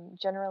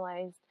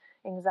generalized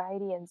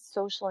anxiety and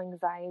social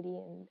anxiety,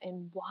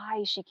 and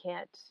why she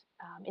can't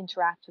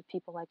interact with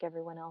people like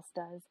everyone else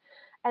does.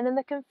 And then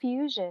the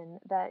confusion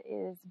that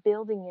is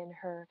building in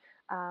her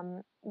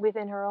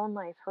within her own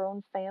life. Her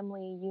own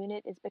family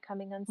unit is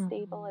becoming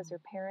unstable as mhm, her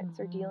parents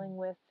are mhm. dealing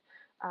with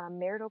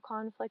marital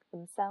conflict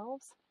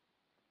themselves.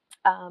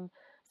 Um,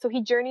 so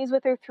he journeys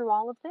with her through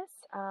all of this,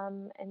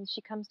 and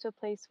she comes to a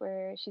place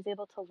where she's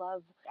able to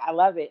love. I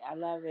love it. I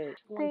love it.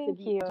 Going to Thank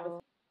be you.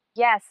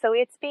 Yes, so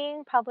it's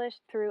being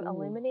published through ooh,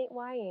 Illuminate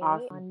YA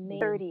awesome. on May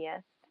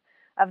 30th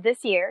of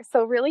this year,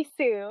 so really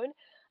soon.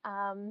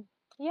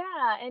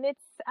 Yeah, and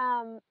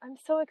I'm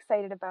so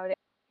excited about it.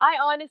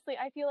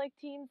 I feel like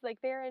teens, like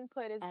their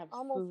input is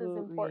almost as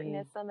important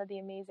as Absolutely. some of the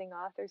amazing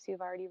authors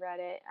who've already read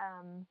it.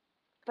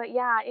 But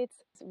yeah, it's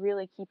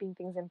really keeping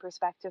things in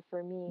perspective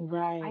for me.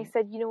 I Right.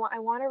 said, you know what, I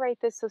want to write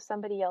this so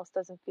somebody else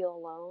doesn't feel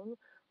alone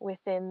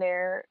within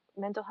their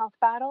mental health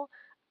battle.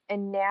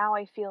 And now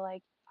I feel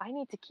like I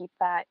need to keep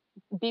that,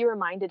 be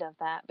reminded of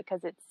that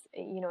because it's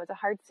a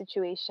hard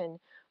situation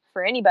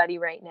for anybody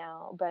right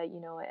now. But,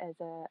 as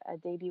a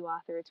debut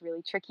author, it's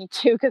really tricky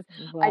too because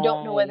I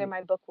don't know whether Right.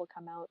 my book will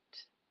come out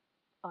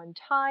on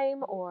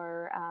time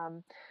or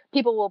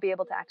people will be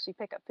able to actually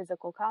pick up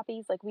physical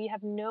copies. Like, we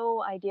have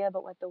no idea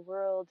about what the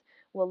world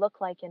will look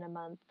like in a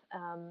month.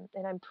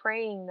 And I'm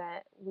praying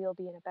that we'll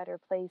be in a better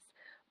place.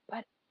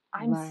 But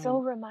I'm so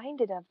Right.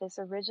 reminded of this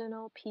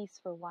original piece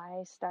for why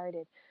I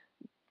started.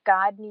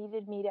 God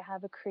needed me to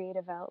have a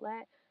creative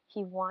outlet.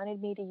 He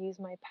wanted me to use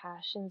my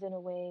passions in a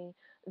way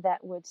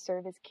that would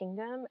serve his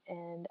kingdom.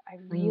 And I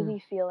Mm. really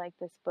feel like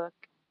this book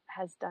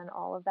has done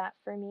all of that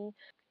for me.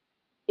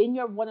 In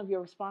your one of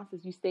your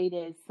responses, you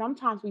stated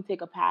sometimes we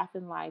take a path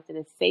in life that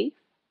is safe,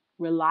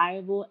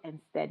 reliable, and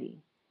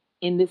steady.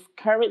 in this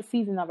current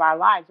season of our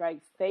lives,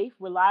 right? Safe,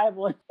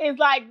 reliable is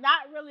like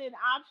not really an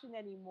option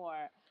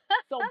anymore.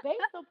 So based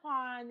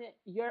upon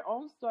your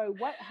own story,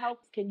 what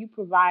helps can you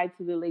provide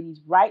to the ladies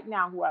right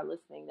now who are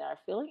listening that are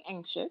feeling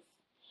anxious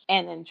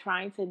and then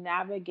trying to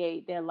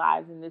navigate their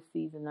lives in this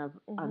season of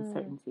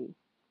uncertainty?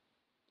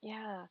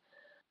 Yeah.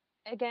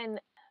 Again,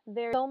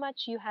 there's so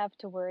much you have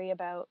to worry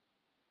about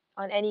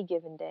on any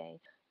given day.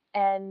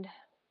 And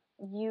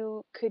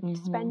you could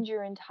spend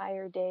your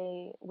entire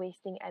day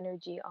wasting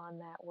energy on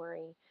that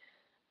worry.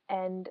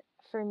 And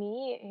for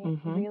me, it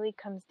really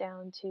comes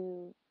down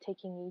to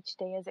taking each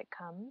day as it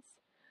comes,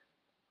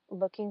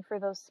 looking for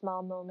those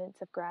small moments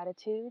of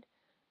gratitude,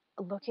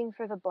 looking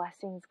for the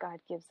blessings God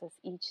gives us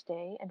each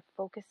day and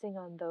focusing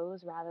on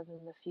those rather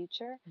than the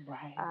future.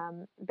 Right.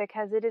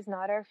 Because it is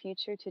not our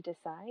future to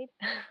decide.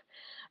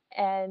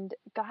 And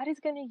God is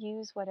going to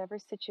use whatever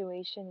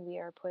situation we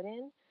are put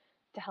in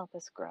to help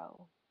us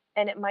grow.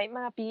 And it might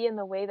not be in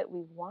the way that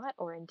we want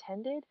or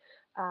intended.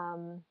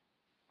 I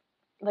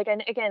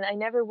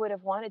never would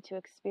have wanted to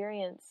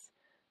experience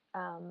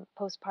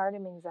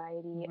postpartum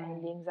anxiety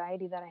and the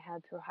anxiety that I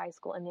had through high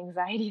school and the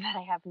anxiety that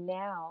I have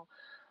now,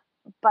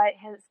 but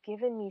has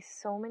given me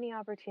so many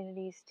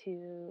opportunities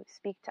to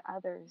speak to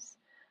others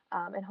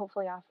and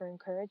hopefully offer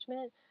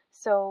encouragement.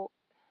 So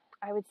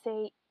I would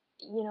say,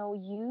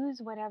 use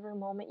whatever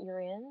moment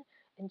you're in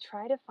and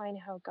try to find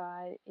how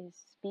God is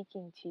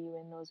speaking to you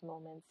in those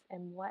moments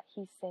and what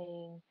He's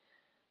saying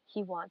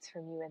He wants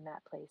from you in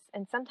that place.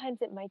 And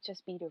sometimes it might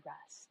just be to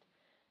rest,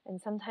 and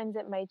sometimes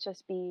it might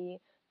just be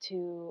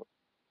to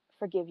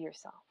forgive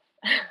yourself.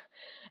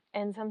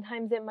 And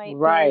sometimes it might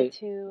be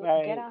to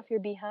get off your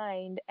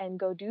behind and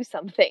go do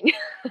something.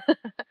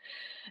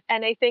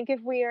 And I think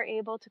if we are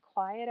able to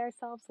quiet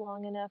ourselves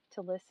long enough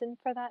to listen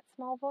for that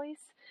small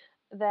voice,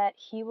 that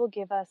He will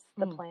give us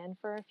the plan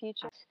for our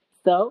future.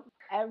 So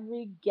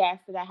every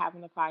guest that I have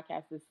on the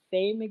podcast, the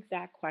same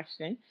exact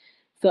question.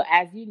 So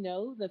as you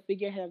know, the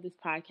figurehead of this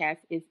podcast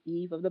is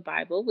Eve of the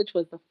Bible, which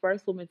was the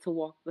first woman to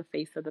walk the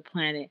face of the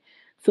planet.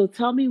 So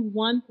tell me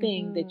one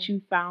thing that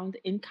you found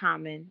in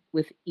common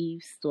with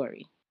Eve's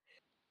story.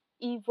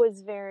 Eve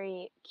was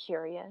very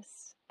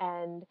curious,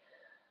 and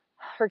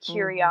her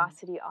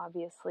curiosity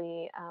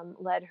obviously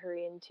led her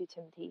into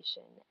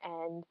temptation.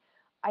 And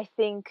I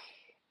think,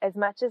 as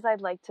much as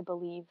I'd like to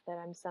believe that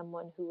I'm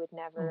someone who would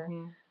never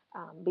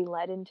be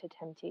led into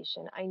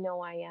temptation, I know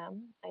I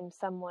am. I'm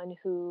someone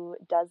who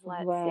does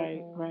let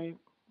Satan's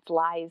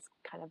lies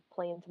kind of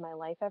play into my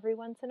life every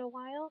once in a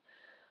while.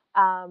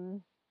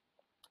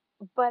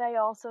 But I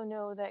also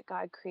know that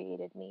God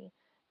created me,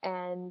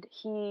 and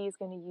He's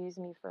going to use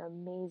me for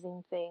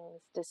amazing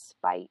things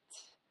despite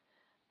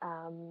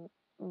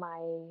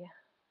my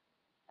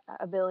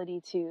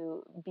ability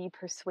to be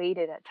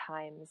persuaded at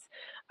times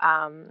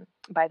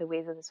by the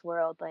ways of this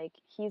world. Like,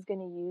 He's going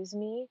to use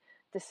me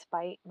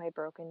despite my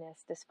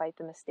brokenness, despite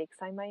the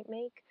mistakes I might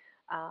make.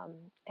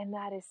 And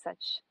that is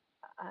such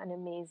an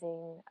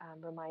amazing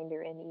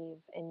reminder in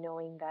Eve, in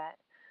knowing that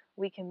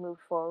we can move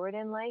forward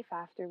in life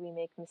after we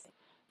make mistakes.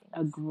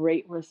 A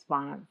great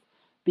response,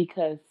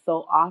 because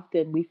so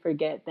often we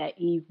forget that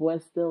Eve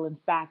was still, in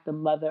fact, the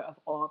mother of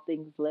all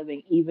things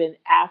living. Even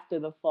after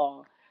the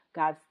fall,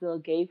 God still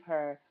gave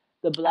her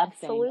the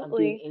blessing of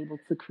being able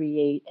to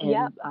create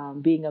and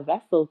being a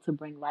vessel to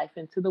bring life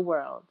into the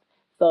world.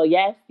 So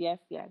yes. Yay,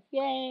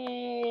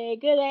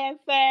 good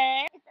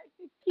answer.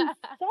 Thank you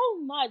so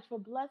much for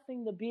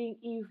blessing the Being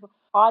Eve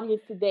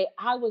audience today.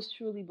 I was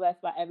truly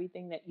blessed by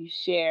everything that you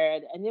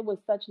shared, and it was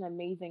such an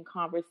amazing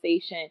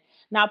conversation.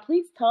 Now,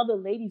 please tell the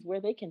ladies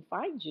where they can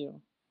find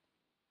you.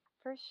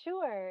 For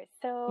sure.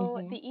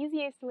 So the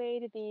easiest way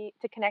to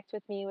connect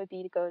with me would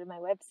be to go to my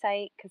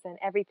website, because then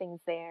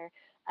everything's there.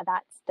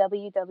 That's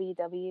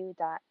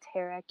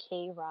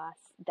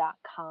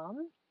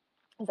www.tarakross.com.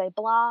 As I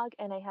blog,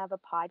 and I have a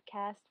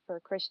podcast for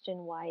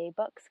Christian YA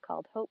books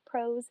called Hope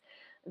Prose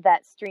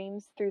that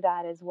streams through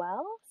that as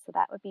well. So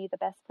that would be the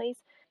best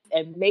place.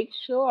 And make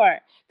sure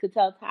to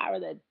tell Tara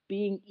that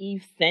Being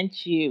Eve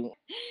sent you.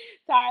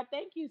 Tara,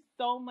 thank you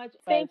so much.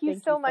 Thank you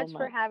so much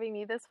for having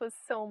me. This was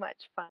so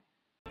much fun.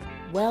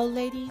 Well,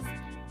 ladies,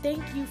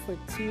 thank you for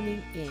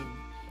tuning in.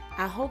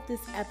 I hope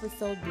this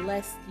episode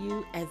blessed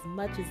you as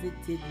much as it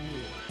did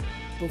me.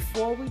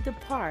 Before we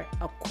depart,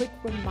 a quick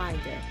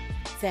reminder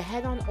to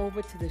head on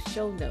over to the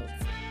show notes,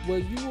 where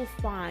you will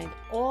find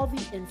all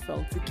the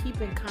info to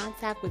keep in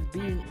contact with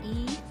Being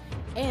Eve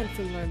and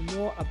to learn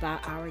more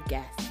about our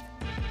guests.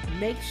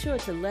 Make sure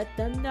to let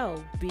them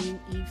know Being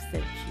Eve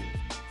sent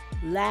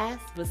you.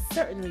 Last but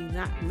certainly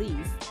not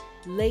least,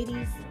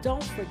 ladies,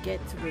 don't forget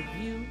to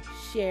review,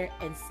 share,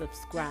 and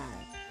subscribe.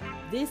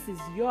 This is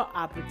your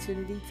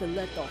opportunity to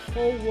let the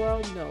whole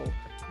world know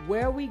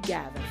where we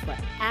gather for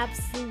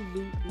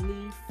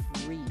absolutely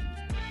free.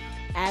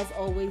 As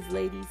always,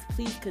 ladies,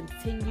 please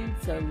continue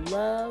to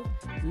love,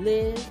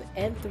 live,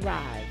 and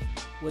thrive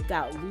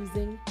without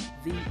losing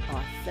the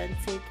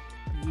authentic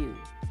you.